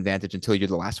and not an advantage until you're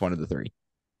the last one of the three.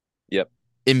 Yep.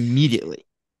 Immediately.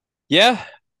 Yeah,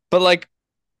 but like,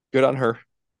 good on her.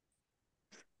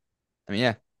 I mean,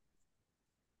 yeah,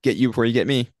 get you before you get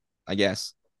me, I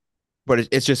guess. But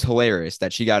it's just hilarious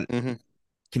that she got Hmm.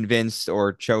 convinced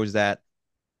or chose that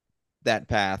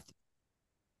path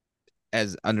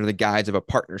as under the guise of a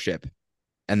partnership.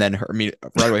 And then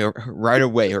right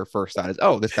away, her first thought is,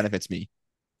 "Oh, this benefits me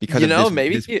because You of know,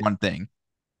 this one thing."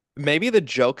 maybe the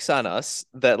joke's on us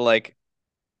that like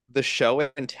the show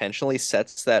intentionally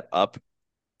sets that up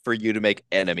for you to make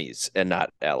enemies and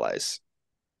not allies.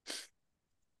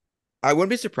 I wouldn't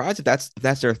be surprised if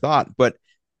that's their thought, but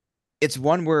it's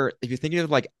one where if you're thinking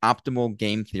of like optimal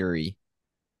game theory,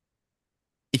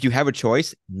 if you have a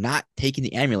choice, not taking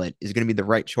the amulet is going to be the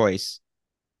right choice.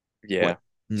 Yeah. What,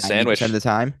 90% of Sandwich. the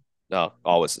time? No,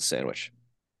 always the sandwich.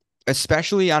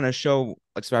 Especially on a show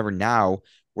like Survivor Now,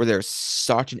 where there's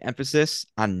such an emphasis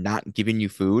on not giving you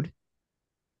food.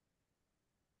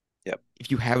 Yep.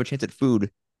 If you have a chance at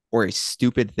food or a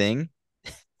stupid thing,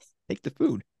 take the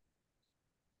food.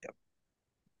 Yep.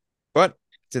 But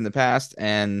it's in the past,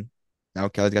 and now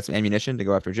Kelly's got some ammunition to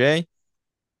go after Jay.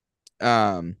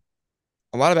 Um,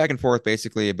 a lot of back and forth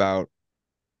basically about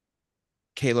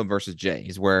Caleb versus Jay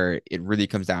is where it really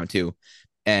comes down to.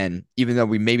 And even though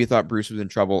we maybe thought Bruce was in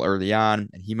trouble early on,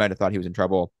 and he might have thought he was in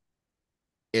trouble,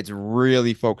 it's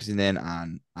really focusing in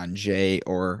on Jay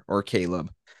or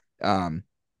Caleb. Um,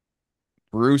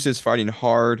 Bruce is fighting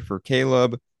hard for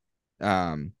Caleb.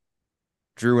 Um,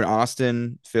 Drew and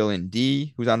Austin fill in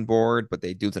Dee, who's on board, but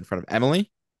they do it in front of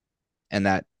Emily, and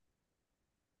that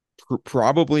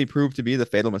probably proved to be the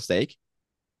fatal mistake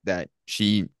that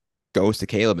she goes to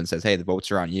Caleb and says, "Hey, the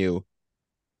votes are on you.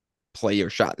 Play your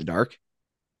shot in the dark."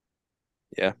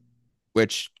 Yeah.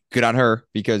 Which good on her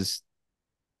because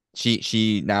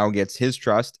she now gets his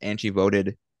trust and she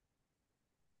voted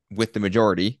with the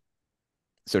majority,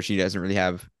 so she doesn't really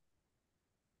have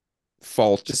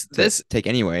fault Just to this take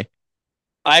anyway.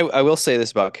 I will say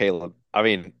this about Caleb. I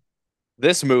mean,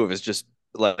 this move is just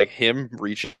like him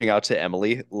reaching out to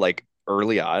Emily like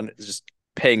early on is just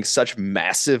paying such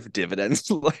massive dividends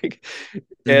like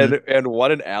Mm-hmm. and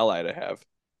what an ally to have.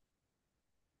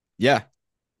 Yeah,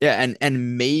 yeah,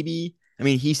 and maybe I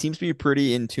mean he seems to be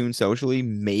pretty in tune socially.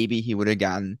 Maybe he would have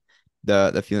gotten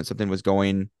the feeling something was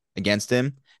going against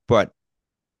him, but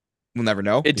we'll never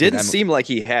know It because didn't Emily. seem like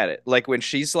he had it. Like when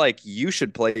she's like, "You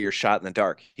should play your shot in the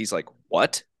dark." He's like,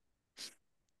 "What?"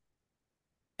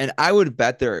 And I would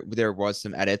bet there was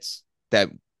some edits that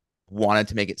wanted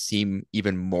to make it seem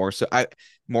even more so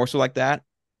like that.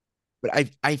 But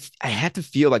I have to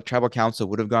feel like Tribal Council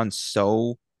would have gone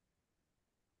so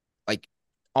like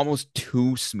almost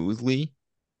too smoothly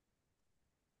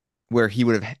where he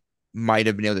would have might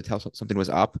have been able to tell something was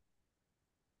up.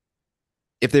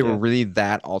 if they were Yeah. really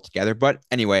that all together. But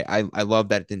anyway, I love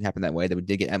that it didn't happen that way. That we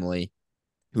did get Emily,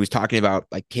 who was talking about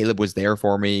like Caleb was there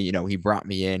for me. He brought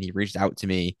me in, he reached out to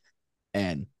me.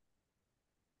 And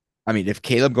I mean, if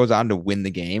Caleb goes on to win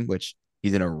the game, which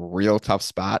he's in a real tough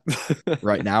spot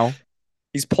right now,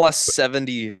 He's plus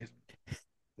 70.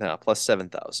 No, plus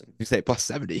 7,000. you say plus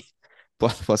 70,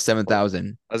 plus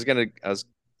 7,000.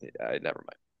 Never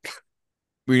mind.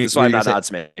 Were This is were why you I'm gonna not an say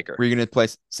odds maker. were you gonna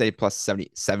place say plus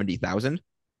 70,000?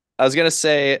 I was gonna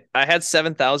say I had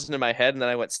 7,000 in my head, and then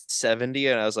I went 70,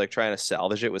 and I was like trying to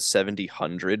salvage it with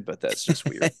 7,000, but that's just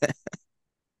weird.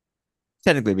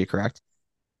 Technically be correct.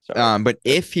 Sorry. But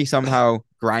if he somehow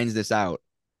grinds this out,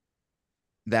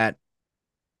 that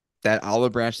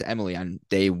olive branch to Emily on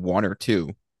day 1 or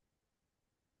 2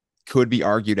 could be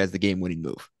argued as the game winning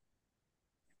move.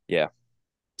 Yeah.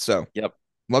 So Yep.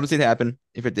 love to see it happen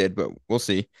if it did, but we'll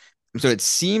see. So it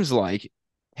seems like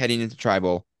heading into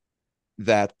tribal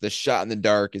that the shot in the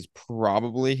dark is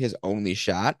probably his only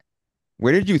shot.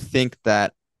 Where did you think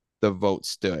that the vote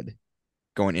stood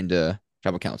going into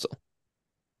tribal council?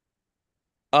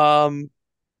 Um,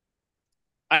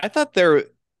 I thought there.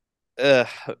 Uh,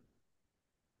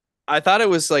 I thought it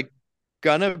was like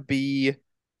gonna be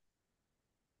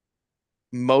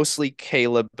mostly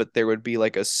Caleb, but there would be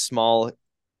like a small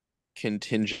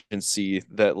contingency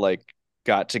that like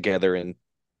got together and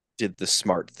did the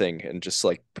smart thing and just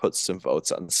like put some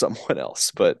votes on someone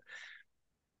else. But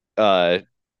uh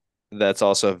that's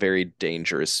also a very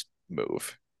dangerous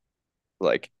move.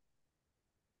 Like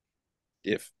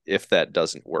if that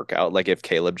doesn't work out, like if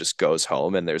Caleb just goes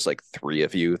home and there's like three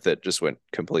of you that just went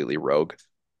completely rogue.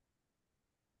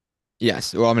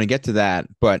 Yes. Well, I'm going to get to that,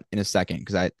 but in a second,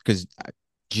 because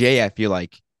Jay, I feel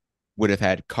like would have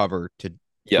had cover to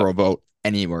Yep. throw a vote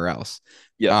anywhere else.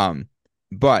 Yep.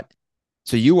 But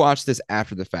so you watched this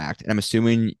after the fact, and I'm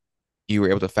assuming you were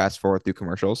able to fast forward through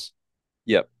commercials.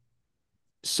 Yep.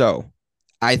 So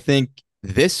I think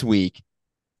this week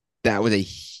that was a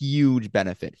huge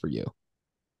benefit for you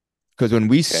because when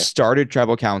we started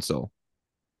tribal council,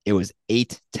 it was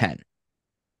 8:10,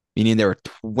 meaning there were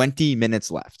 20 minutes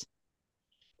left.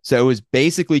 So it was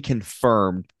basically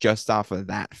confirmed just off of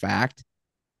that fact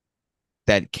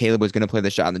that Caleb was going to play the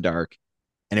shot in the dark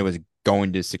and it was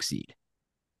going to succeed.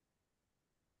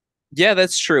 Yeah,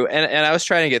 that's true. And I was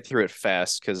trying to get through it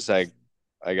fast because I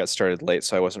got started late,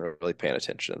 so I wasn't really paying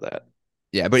attention to that.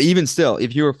 Yeah, but even still,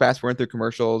 if you were fast forwarding through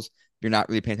commercials, you're not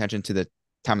really paying attention to the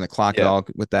time of the clock at Yeah. all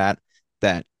with that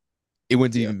it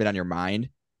wouldn't have Yeah. even been on your mind.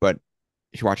 But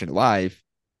if you're watching it live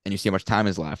and you see how much time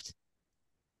is left,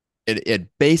 it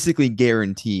basically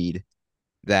guaranteed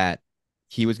that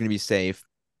he was going to be safe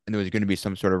and there was going to be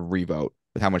some sort of revote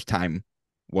with how much time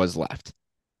was left.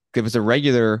 If it's a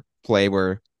regular play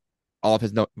where all of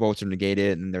his votes are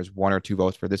negated and there's 1 or 2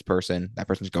 votes for this person, that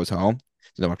person just goes home.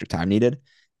 There's no extra time needed.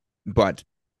 But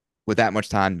with that much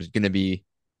time, there's going to be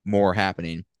more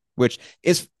happening, which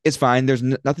is fine. There's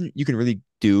nothing you can really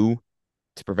do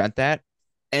to prevent that.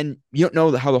 And you don't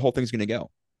know how the whole thing's going to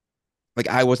go. Like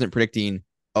I wasn't predicting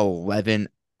 11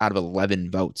 out of 11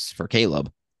 votes for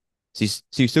Caleb. So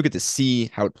you still get to see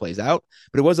how it plays out,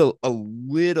 but it was a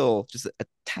little, just a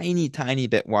tiny, tiny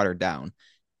bit watered down,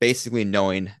 basically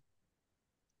knowing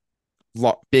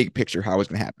big picture how it was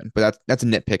going to happen. But that's a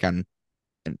nitpick on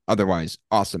an otherwise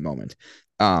awesome moment.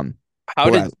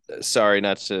 Sorry,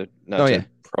 not to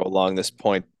prolong this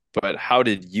point, but how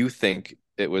did you think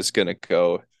it was gonna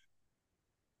go?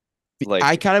 Like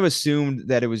I kind of assumed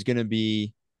that it was going to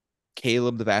be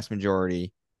Caleb, the vast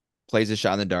majority, plays a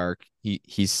shot in the dark.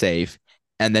 He's safe.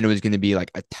 And then it was going to be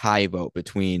like a tie vote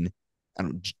between I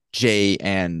don't know, Jay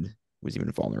and was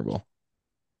even vulnerable.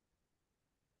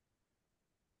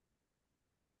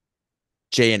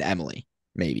 Jay and Emily,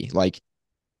 maybe like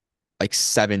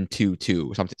 7-2-2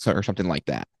 or something like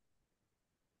that.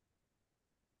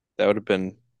 that would have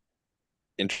been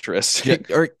interesting.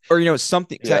 Or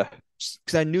something. Yeah.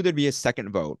 Because I knew there'd be a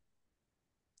second vote.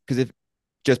 Because if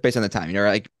just based on the time,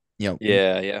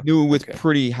 Yeah. knew with Okay.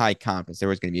 pretty high confidence there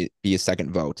was going to be a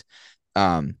second vote.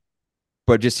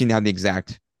 But just seeing how the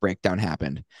exact breakdown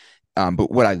happened.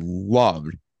 But what I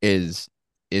loved is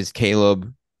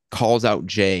Caleb calls out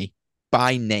Jay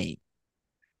by name.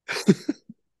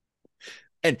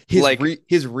 And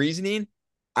his reasoning,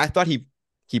 I thought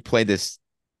he played this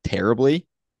terribly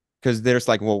because there's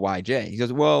like, well, why Jay? He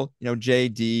goes, well,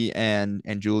 JD and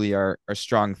Julie are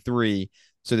strong 3,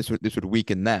 so this would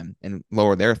weaken them and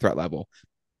lower their threat level.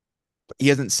 But he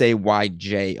doesn't say why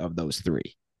Jay of those 3.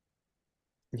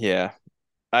 Yeah.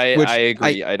 I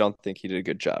agree. I don't think he did a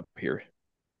good job here.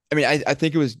 I mean, I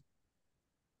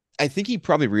think he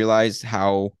probably realized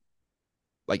how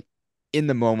in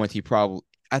the moment,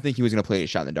 I think he was going to play a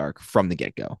shot in the dark from the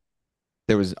get go.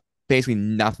 There was basically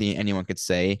nothing anyone could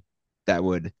say that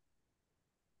would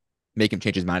make him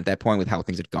change his mind at that point with how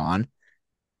things had gone.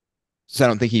 So I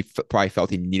don't think he probably felt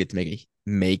he needed to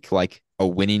make like a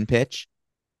winning pitch,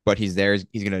 but he's there.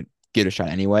 He's going to get a shot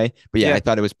anyway. But yeah, Yeah. I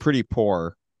thought it was pretty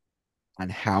poor on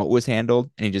how it was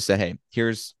handled. And he just said, hey,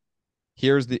 here's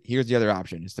the other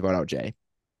option is to vote out Jay.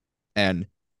 And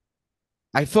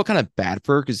I feel kind of bad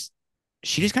for her because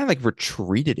she just kind of like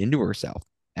retreated into herself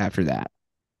after that.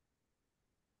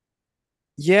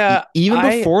 Yeah, Even I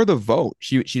before the vote,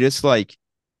 she just like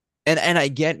and I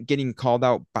get getting called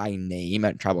out by name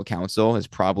at tribal council is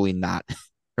probably not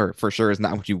or for sure is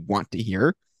not what you want to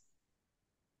hear.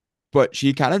 But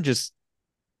she kind of just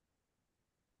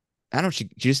I don't know, she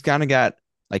just kind of got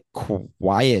like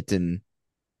quiet and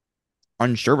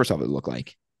unsure of herself, it looked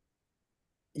like.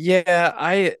 yeah,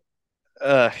 I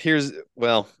here's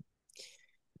well,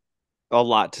 a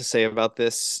lot to say about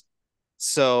this.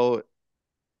 So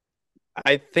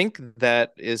I think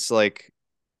that is like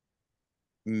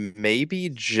maybe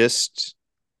just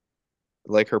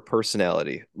like her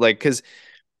personality. Like, because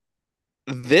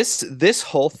this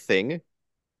whole thing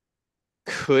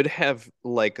could have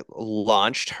like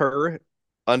launched her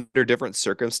under different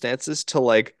circumstances to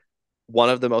like one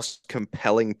of the most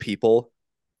compelling people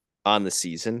on the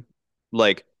season.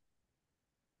 Like,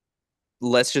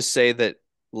 let's just say that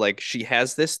like she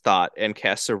has this thought and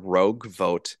casts a rogue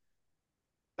vote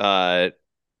uh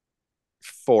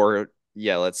for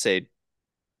yeah, let's say,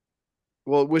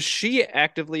 well, was she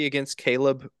actively against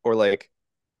Caleb or like,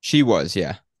 She was,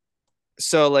 yeah.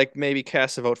 so like maybe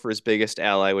cast a vote for his biggest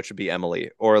ally, which would be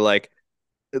Emily, or like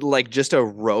just a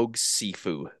rogue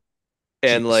Sifu.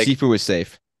 And like, Sifu was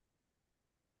safe.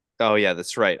 oh yeah,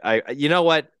 that's right. I you know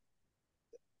what?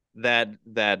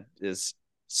 That is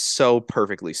so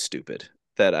perfectly stupid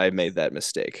that I made that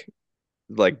mistake.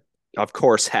 Like, of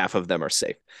course half of them are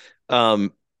safe.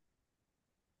 Um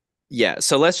yeah,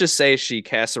 so let's just say she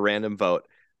casts a random vote.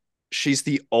 She's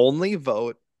the only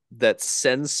vote that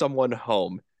sends someone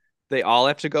home. They all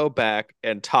have to go back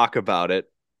and talk about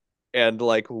it. And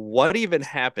like, what even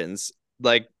happens?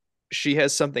 Like, she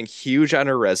has something huge on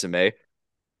her resume,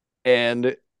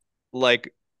 and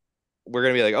like, we're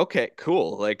gonna be like, okay,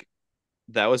 cool. Like,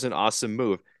 that was an awesome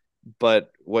move.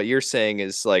 But what you're saying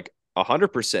is like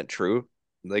 100% true.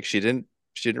 Like, she didn't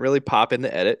really pop in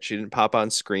the edit. She didn't pop on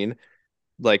screen.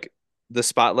 Like, the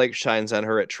spotlight shines on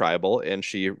her at tribal and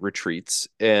she retreats.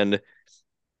 And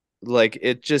like,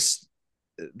 it just,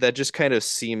 that just kind of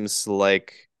seems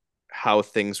like how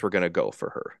things were going to go for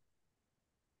her.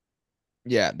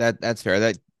 Yeah, that's fair.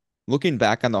 That looking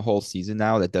back on the whole season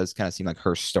now, that does kind of seem like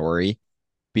her story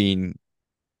being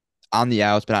on the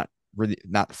outs, but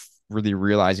not really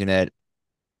realizing it.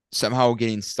 Somehow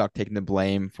getting stuck taking the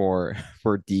blame for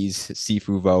Dee's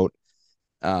Sifu vote,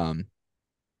 um,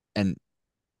 and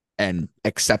and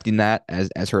accepting that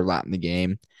as her lot in the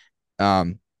game.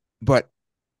 Um, but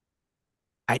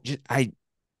I just I-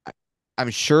 I'm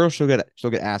sure she'll get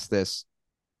asked this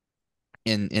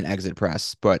in exit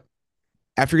press, but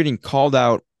after getting called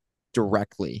out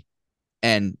directly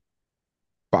and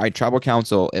by tribal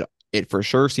council, it for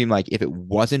sure seemed like if it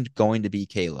wasn't going to be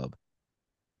Caleb,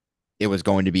 it was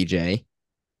going to be Jay.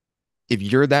 If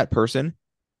you're that person,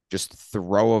 just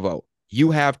throw a vote.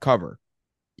 You have cover.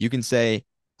 You can say,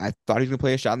 I thought he was going to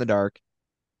play a shot in the dark.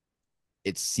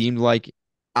 It seemed like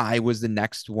I was the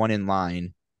next one in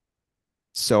line.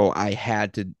 So I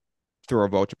had to throw a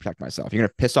vote to protect myself. You're going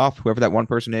to piss off whoever that one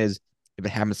person is if it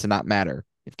happens to not matter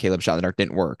if Caleb shot in the dark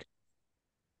didn't work.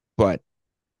 But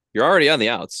You're already on the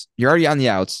outs. you're already on the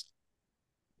outs.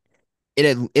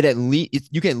 It at least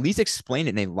you can at least explain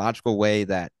it in a logical way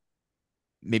that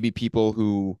maybe people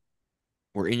who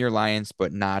were in your alliance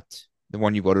but not the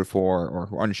one you voted for or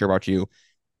who are unsure about you,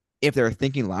 if they're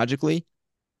thinking logically,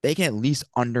 they can at least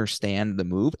understand the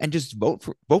move and just vote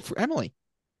for Emily.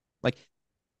 Like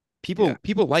Yeah.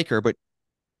 people like her, but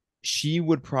she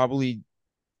would probably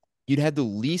you'd have the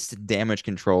least damage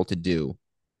control to do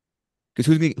because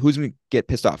who's gonna get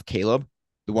pissed off? Caleb,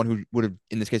 the one who would have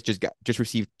in this case just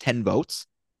received 10 votes.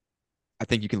 I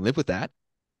think you can live with that.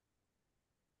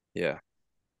 Yeah.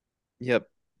 Yep.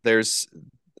 There's,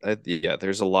 yeah,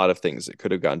 there's a lot of things that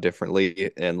could have gone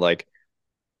differently. And like,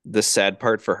 the sad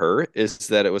part for her is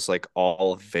that it was like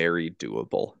all very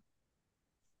doable.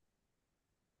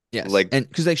 Yes, Like, and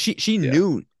because like she yeah.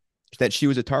 knew that she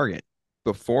was a target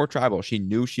before tribal. She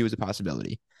knew she was a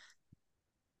possibility,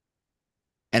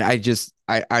 and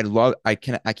I love I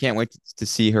can't wait to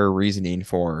see her reasoning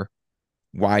for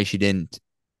why she didn't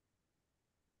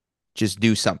just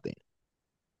do something.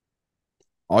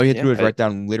 All you had to Yeah, do is write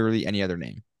down literally any other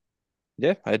name.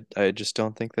 yeah, I just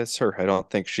don't think that's her. I don't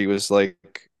think she was like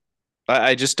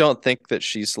I just don't think that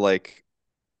she's like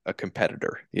a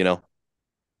competitor, you know?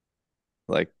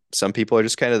 Like some people are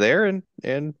just kind of there and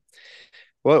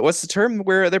what's the term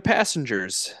where they're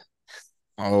passengers?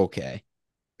 Okay.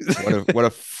 What a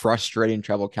frustrating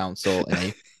travel council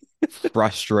and a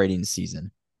frustrating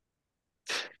season.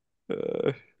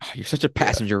 Uh, Oh, you're such a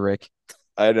yeah, passenger, Rick.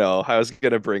 I know. I was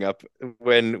gonna bring up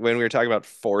when we were talking about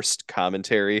forced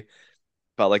commentary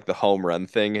about like the home run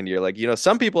thing, and you're like,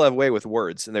 some people have way with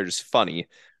words and they're just funny.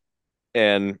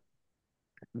 And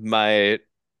my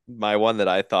my one that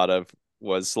I thought of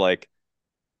was like,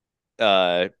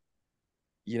 uh,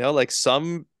 like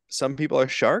some people are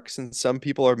sharks and some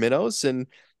people are minnows, and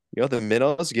the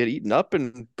minnows get eaten up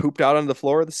and pooped out on the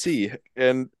floor of the sea.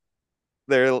 And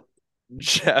they're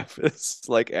Jeff is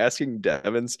like asking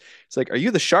Devins, it's like, "Are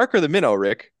you the shark or the minnow,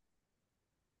 Rick?"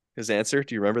 His answer,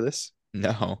 do you remember this?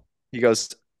 No. He goes,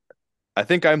 "I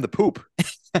think I'm the poop."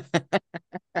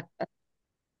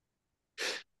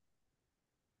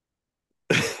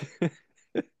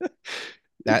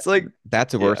 That It's like,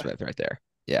 that's a yeah, wordsmith right there.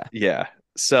 Yeah. yeah.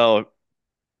 So,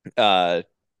 uh,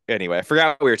 anyway, I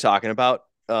forgot what we were talking about.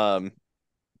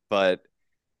 But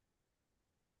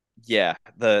yeah,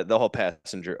 the whole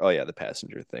passenger. Oh yeah, the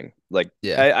passenger thing. Like,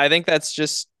 Yeah. I think that's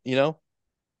just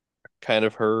kind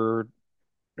of her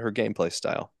gameplay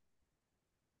style.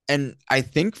 And I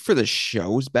think for the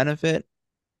show's benefit,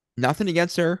 nothing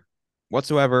against her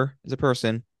whatsoever as a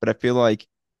person, but I feel like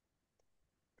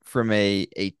from a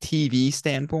TV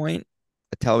standpoint,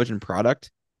 a television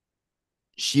product,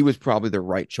 she was probably the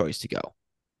right choice to go,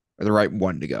 or the right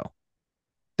one to go.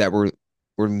 That we're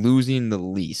losing the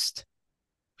least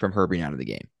from her being out of the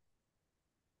game.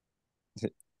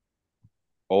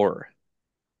 Or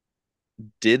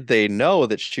did they know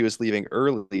that she was leaving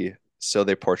early, so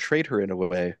they portrayed her in a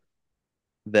way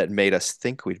that made us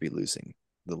think we'd be losing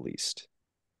the least?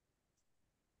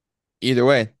 Either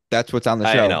way, that's what's on the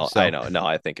I show. know, I So, know. No,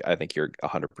 I think you're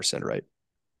 100% right.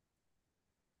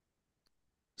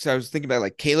 so I was thinking about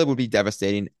like Caleb would be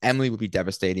devastating, Emily would be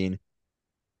devastating.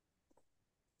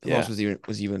 Who else Yeah.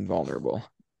 was even vulnerable?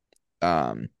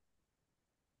 Um,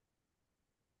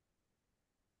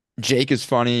 Jake is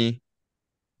funny.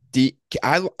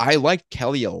 I liked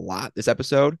Kelly a lot this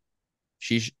episode.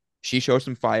 She she shows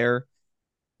some fire.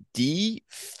 D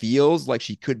feels like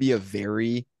she could be a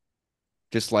very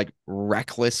just like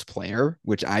reckless player,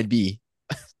 which I'd be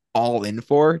all in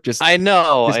for. Just I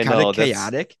know, just I kind of know. That's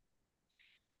chaotic.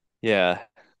 yeah.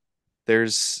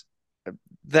 There's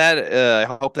that I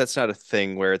hope that's not a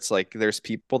thing where it's like there's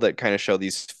people that kind of show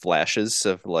these flashes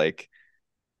of like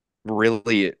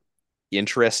really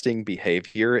interesting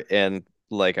behavior, and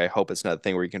like I hope it's not a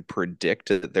thing where you can predict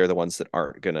that they're the ones that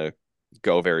aren't gonna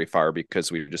go very far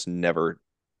because we just never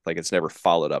like it's never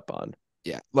followed up on.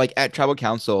 Yeah, like at tribal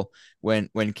council when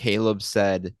Caleb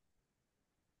said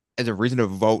as a reason to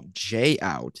vote Jay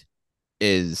out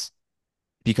is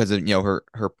because of her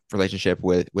relationship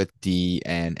with D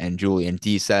and Julie, and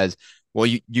D says, well,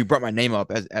 you brought my name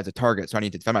up as a target, so I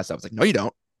need to defend myself. It's like, no, you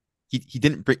don't. He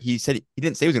didn't he said he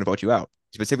didn't say he was going to vote you out.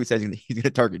 He specifically says he's going to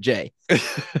target Jay.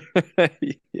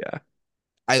 Yeah.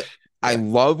 I I Yeah.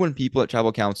 love when people at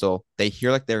tribal council they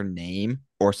hear like their name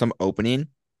or some opening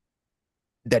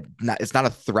that it's not a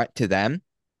threat to them,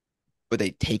 but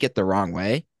they take it the wrong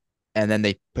way, and then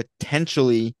they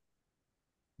potentially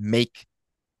make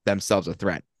themselves a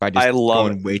threat by just I love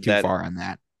going way too that. far on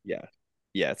that. Yeah.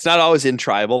 Yeah. It's not always in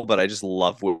tribal, but I just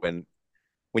love when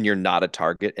you're not a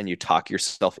target and you talk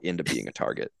yourself into being a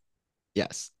target.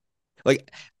 Yes.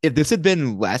 Like if this had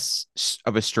been less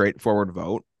of a straightforward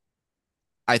vote,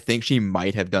 I think she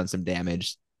might have done some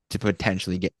damage to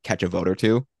potentially catch a vote or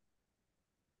two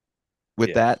with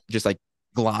Yeah. that, just like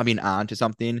globbing onto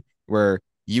something where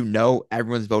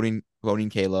everyone's voting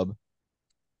Caleb.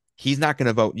 He's not going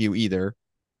to vote you either.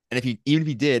 And even if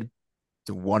he did, it's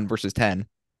a 1 versus 10.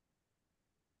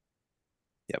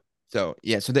 Yep. So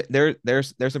yeah, so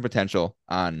there's some potential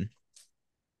on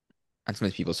some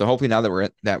of these people. So hopefully now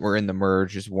that we're in the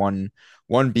merge, just one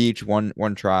beach,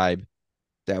 one tribe,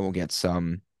 that will get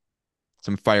some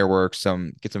fireworks,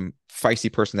 get some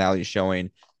feisty personalities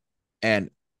showing. And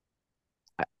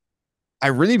I, I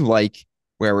really like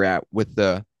where we're at with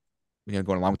the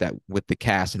going along with that with the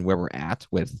cast and where we're at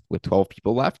with 12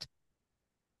 people left.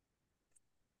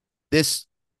 There's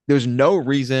no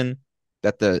reason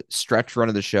that the stretch run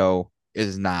of the show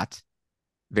is not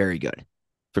very good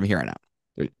from here on out.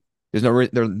 There's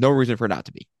no reason for it not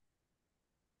to be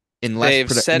unless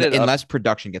They've set it up. unless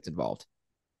production gets involved.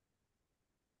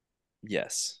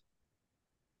 Yes.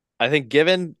 I think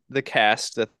given the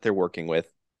cast that they're working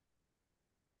with,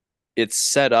 it's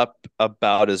set up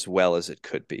about as well as it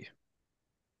could be.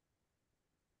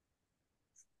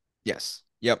 Yes.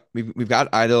 Yep. We've got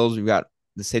idols, we've got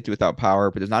the safety without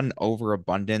power, but there's not an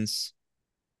overabundance,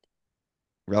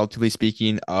 relatively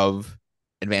speaking, of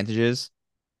advantages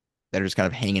that are just kind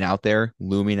of hanging out there,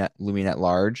 looming at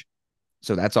large.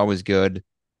 So that's always good.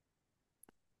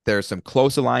 There's some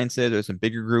close alliances, there's some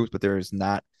bigger groups, but there's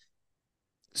not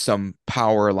some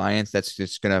power alliance that's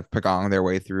just gonna pagong their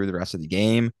way through the rest of the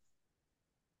game.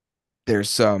 There's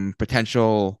some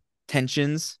potential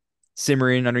tensions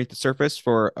simmering underneath the surface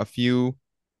for a few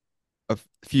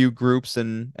groups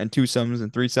and twosomes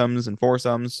and threesomes and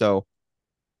foursomes. So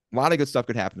a lot of good stuff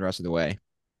could happen the rest of the way.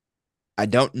 I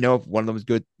don't know if one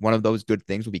of those good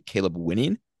things will be Caleb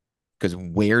winning, because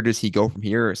where does he go from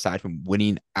here aside from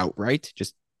winning outright,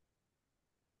 just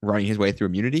running his way through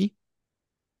immunity?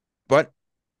 But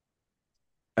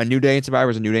a new day in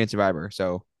Survivor is a new day in Survivor.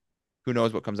 So who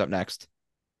knows what comes up next?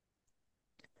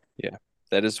 Yeah,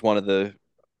 that is one of the,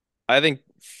 I think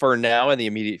for now in the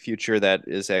immediate future, that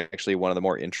is actually one of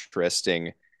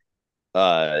the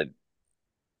uh,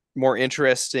 more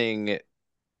interesting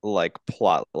like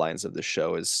plot lines of the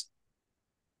show is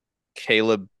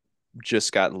Caleb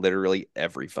just got literally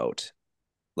every vote.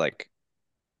 Like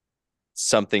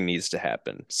something needs to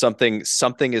happen. Something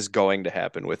is going to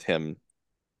happen with him.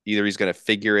 Either he's going to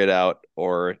figure it out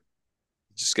or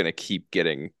just going to keep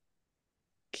getting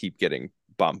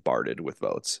bombarded with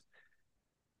votes.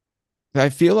 I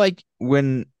feel like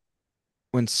when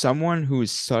someone who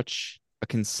is such a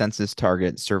consensus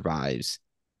target survives,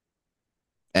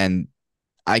 and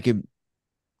I could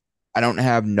I don't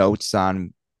have notes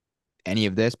on any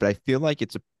of this, but I feel like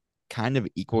it's a kind of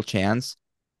equal chance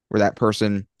where that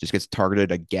person just gets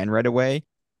targeted again right away,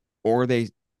 or they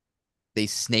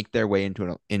snake their way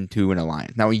into an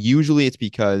alliance. Now, usually it's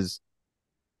because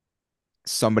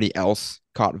somebody else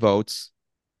caught votes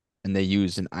and they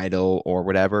used an idol or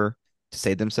whatever to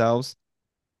save themselves,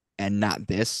 and not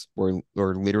this, where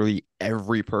literally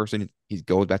every person he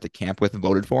goes back to camp with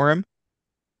voted for him.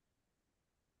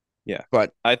 Yeah.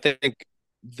 But I think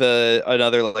the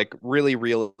another like really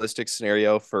realistic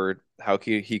scenario for how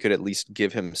he could at least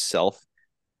give himself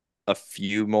a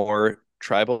few more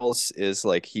tribals is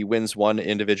like he wins one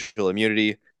individual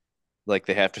immunity, like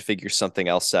they have to figure something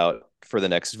else out for the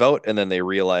next vote, and then they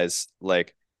realize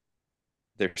like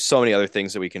there's so many other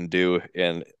things that we can do,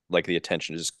 and like the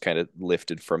attention is kind of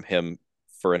lifted from him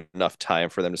for enough time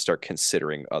for them to start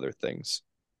considering other things.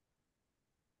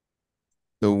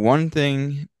 the one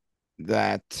thing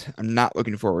that I'm not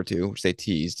looking forward to, which they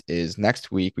teased, is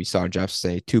next week we saw Jeff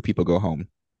say two people go home.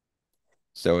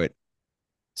 So it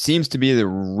seems to be the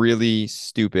really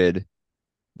stupid,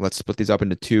 let's split these up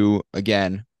into two,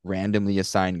 again, randomly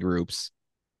assigned groups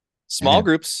and Small have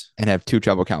groups. and have two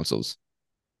tribal councils.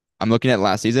 I'm looking at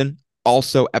last season.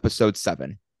 Also, episode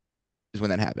 7 is when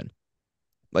that happened.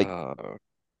 Like, uh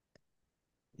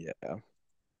yeah.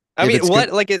 I if mean, it's gonna,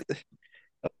 what like it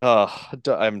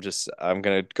I'm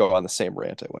gonna go on the same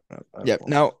rant I went yeah. on.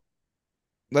 Now,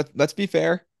 let's be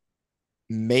fair.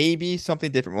 Maybe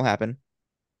something different will happen.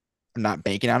 I'm not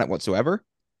banking on it whatsoever,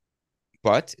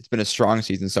 but it's been a strong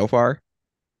season so far.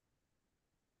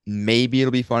 Maybe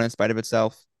it'll be fun in spite of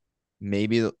itself.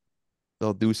 Maybe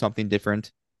they'll do something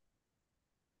different.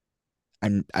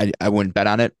 I wouldn't bet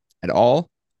on it at all,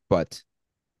 but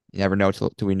you never know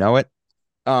till we know it.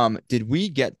 Did we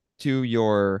get to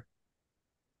your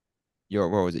what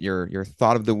was it? Your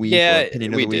thought of the week or Yeah,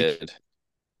 opinion of we the week? did.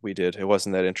 We did. It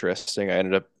wasn't that interesting. I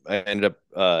ended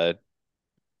up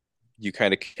you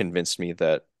kind of convinced me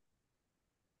that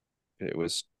it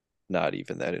was not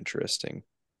even that interesting.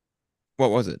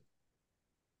 What was it?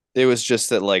 It was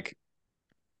just that like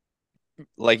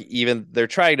even they're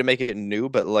trying to make it new,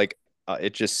 but like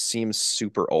it just seems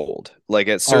super old. Like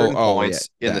at Oh, certain oh yeah, points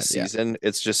in the that yeah. season,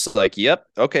 it's just like, yep,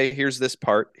 okay, here's this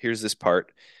part.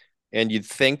 And you'd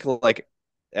think like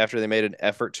after they made an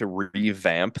effort to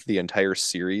revamp the entire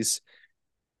series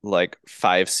like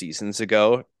 5 seasons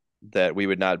ago that we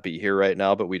would not be here right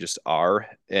now, but we just are.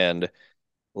 And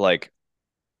like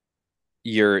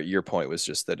your point was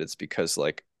just that it's because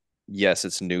like yes,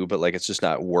 it's new, but like it's just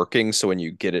not working. So when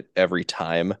you get it every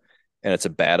time and it's a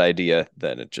bad idea,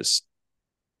 then it just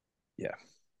yeah.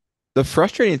 The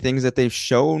frustrating thing is that they've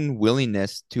shown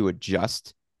willingness to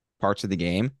adjust parts of the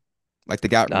game. Like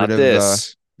Not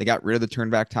this. they got rid of the turn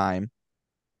back time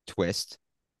twist.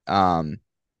 Um,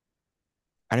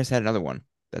 I just had another one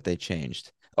that they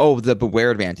changed. Oh, the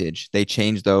beware advantage. They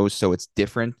changed those so it's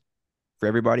different for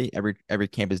everybody. Every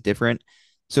camp is different.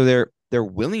 So they're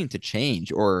willing to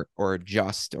change or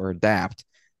adjust or adapt,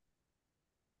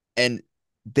 and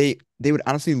they would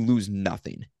honestly lose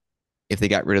nothing if they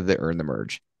got rid of the earn the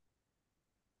merge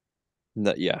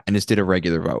No, yeah, and just did a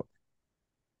regular vote.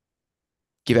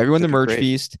 Give everyone the that'd be merge great.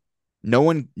 feast.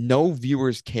 No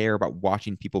viewers care about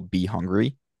watching people be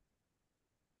hungry.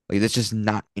 Like that's just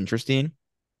not interesting.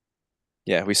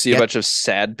 Yeah, we see a Get bunch of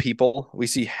sad people. We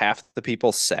see half the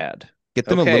people sad. get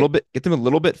them a Okay. little bit, get them a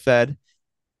little bit fed.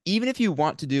 Even if you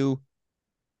want to do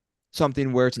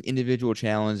something where it's an individual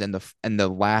challenge and the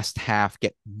last half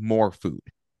get more food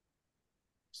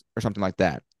or something like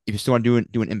that. If you still want to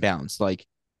do an imbalance, like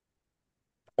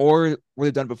or where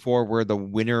they've done before where the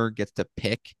winner gets to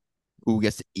pick who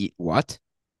gets to eat what.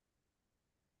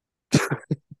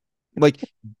 Like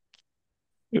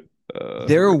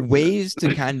there are ways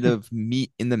to kind of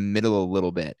meet in the middle a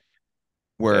little bit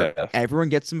where Yeah. everyone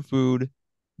gets some food.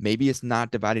 Maybe it's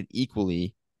not divided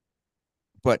equally,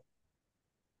 but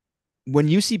when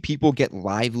you see people get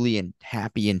lively and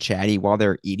happy and chatty while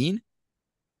they're eating,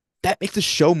 that makes the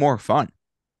show more fun.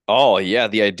 Oh yeah,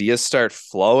 the ideas start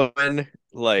flowing. Yeah,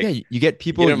 Like you get you get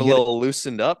people, them a little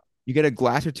loosened up. you get a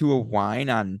glass or two of wine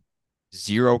on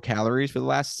 0 calories for the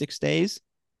last 6 days.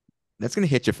 That's gonna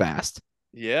hit you fast.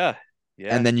 Yeah. And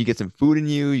Yeah. then you get some food in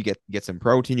you, you get some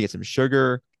protein, you get some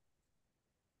sugar.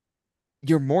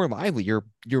 You're more lively.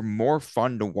 You're more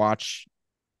fun to watch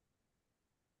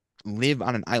live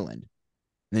on an island.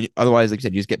 And then otherwise, like I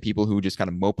said, you just get people who just kind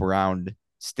of mope around,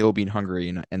 still being hungry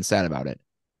and sad about it.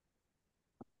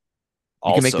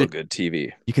 You can make Also the good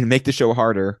TV. you can make the show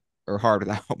harder or hard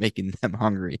without making them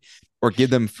hungry, or give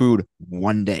them food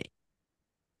one day.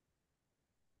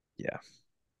 Yeah.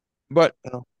 But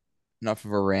Well, enough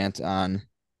of a rant on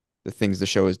the things the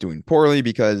show is doing poorly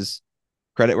because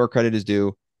credit where credit is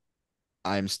due.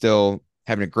 I'm still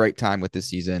having a great time with this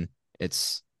season.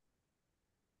 It's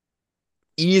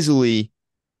easily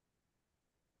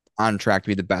on track to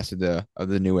be the best of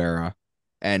the new era.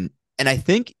 And I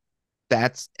think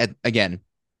that's again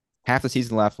half the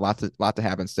season left, lot to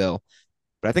happen still.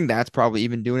 But I think that's probably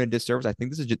even doing a disservice. I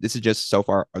think this is just so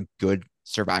far a good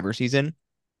Survivor season.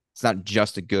 It's not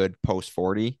just a good post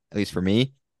 40, at least for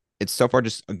me. It's so far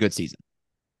just a good season.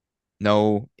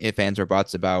 No ifs, ands, or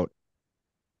buts about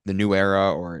the new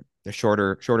era or the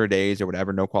shorter days or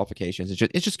whatever. No qualifications.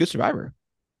 It's just good Survivor.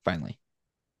 Finally,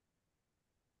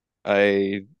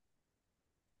 I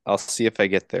I'll see if I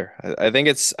get there. I think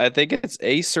it's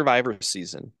a Survivor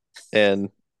season, and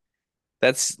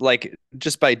that's like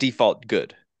just by default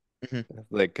good. Mhm.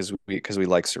 Like because we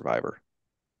like Survivor.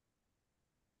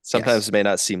 Sometimes Yes, it may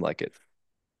not seem like it.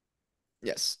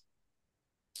 yes.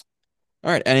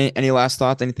 All right. Any last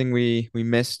thoughts? Anything we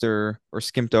missed or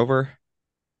skimped over?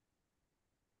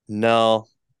 No,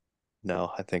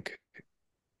 no, I think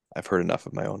I've heard enough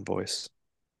of my own voice.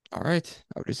 All right.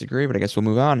 I would disagree, but I guess we'll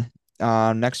move on.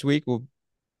 Next week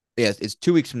yes, it's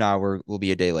 2 weeks from now. We'll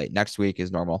be a day late. Next week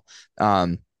is normal.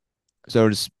 Um, so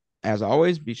just as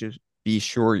always, be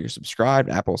sure you're subscribed,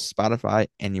 Apple, Spotify,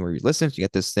 anywhere you listen to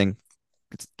get this thing,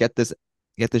 get this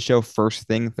get the show first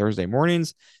thing Thursday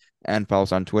mornings, and follow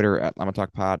us on Twitter at Llama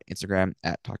Talk Pod, Instagram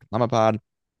at Talk Llama Pod.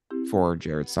 For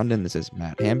Jared Sundin, this is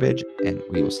Matt Hambidge, and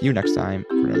we will see you next time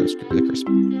for another Scoop of the Crisp.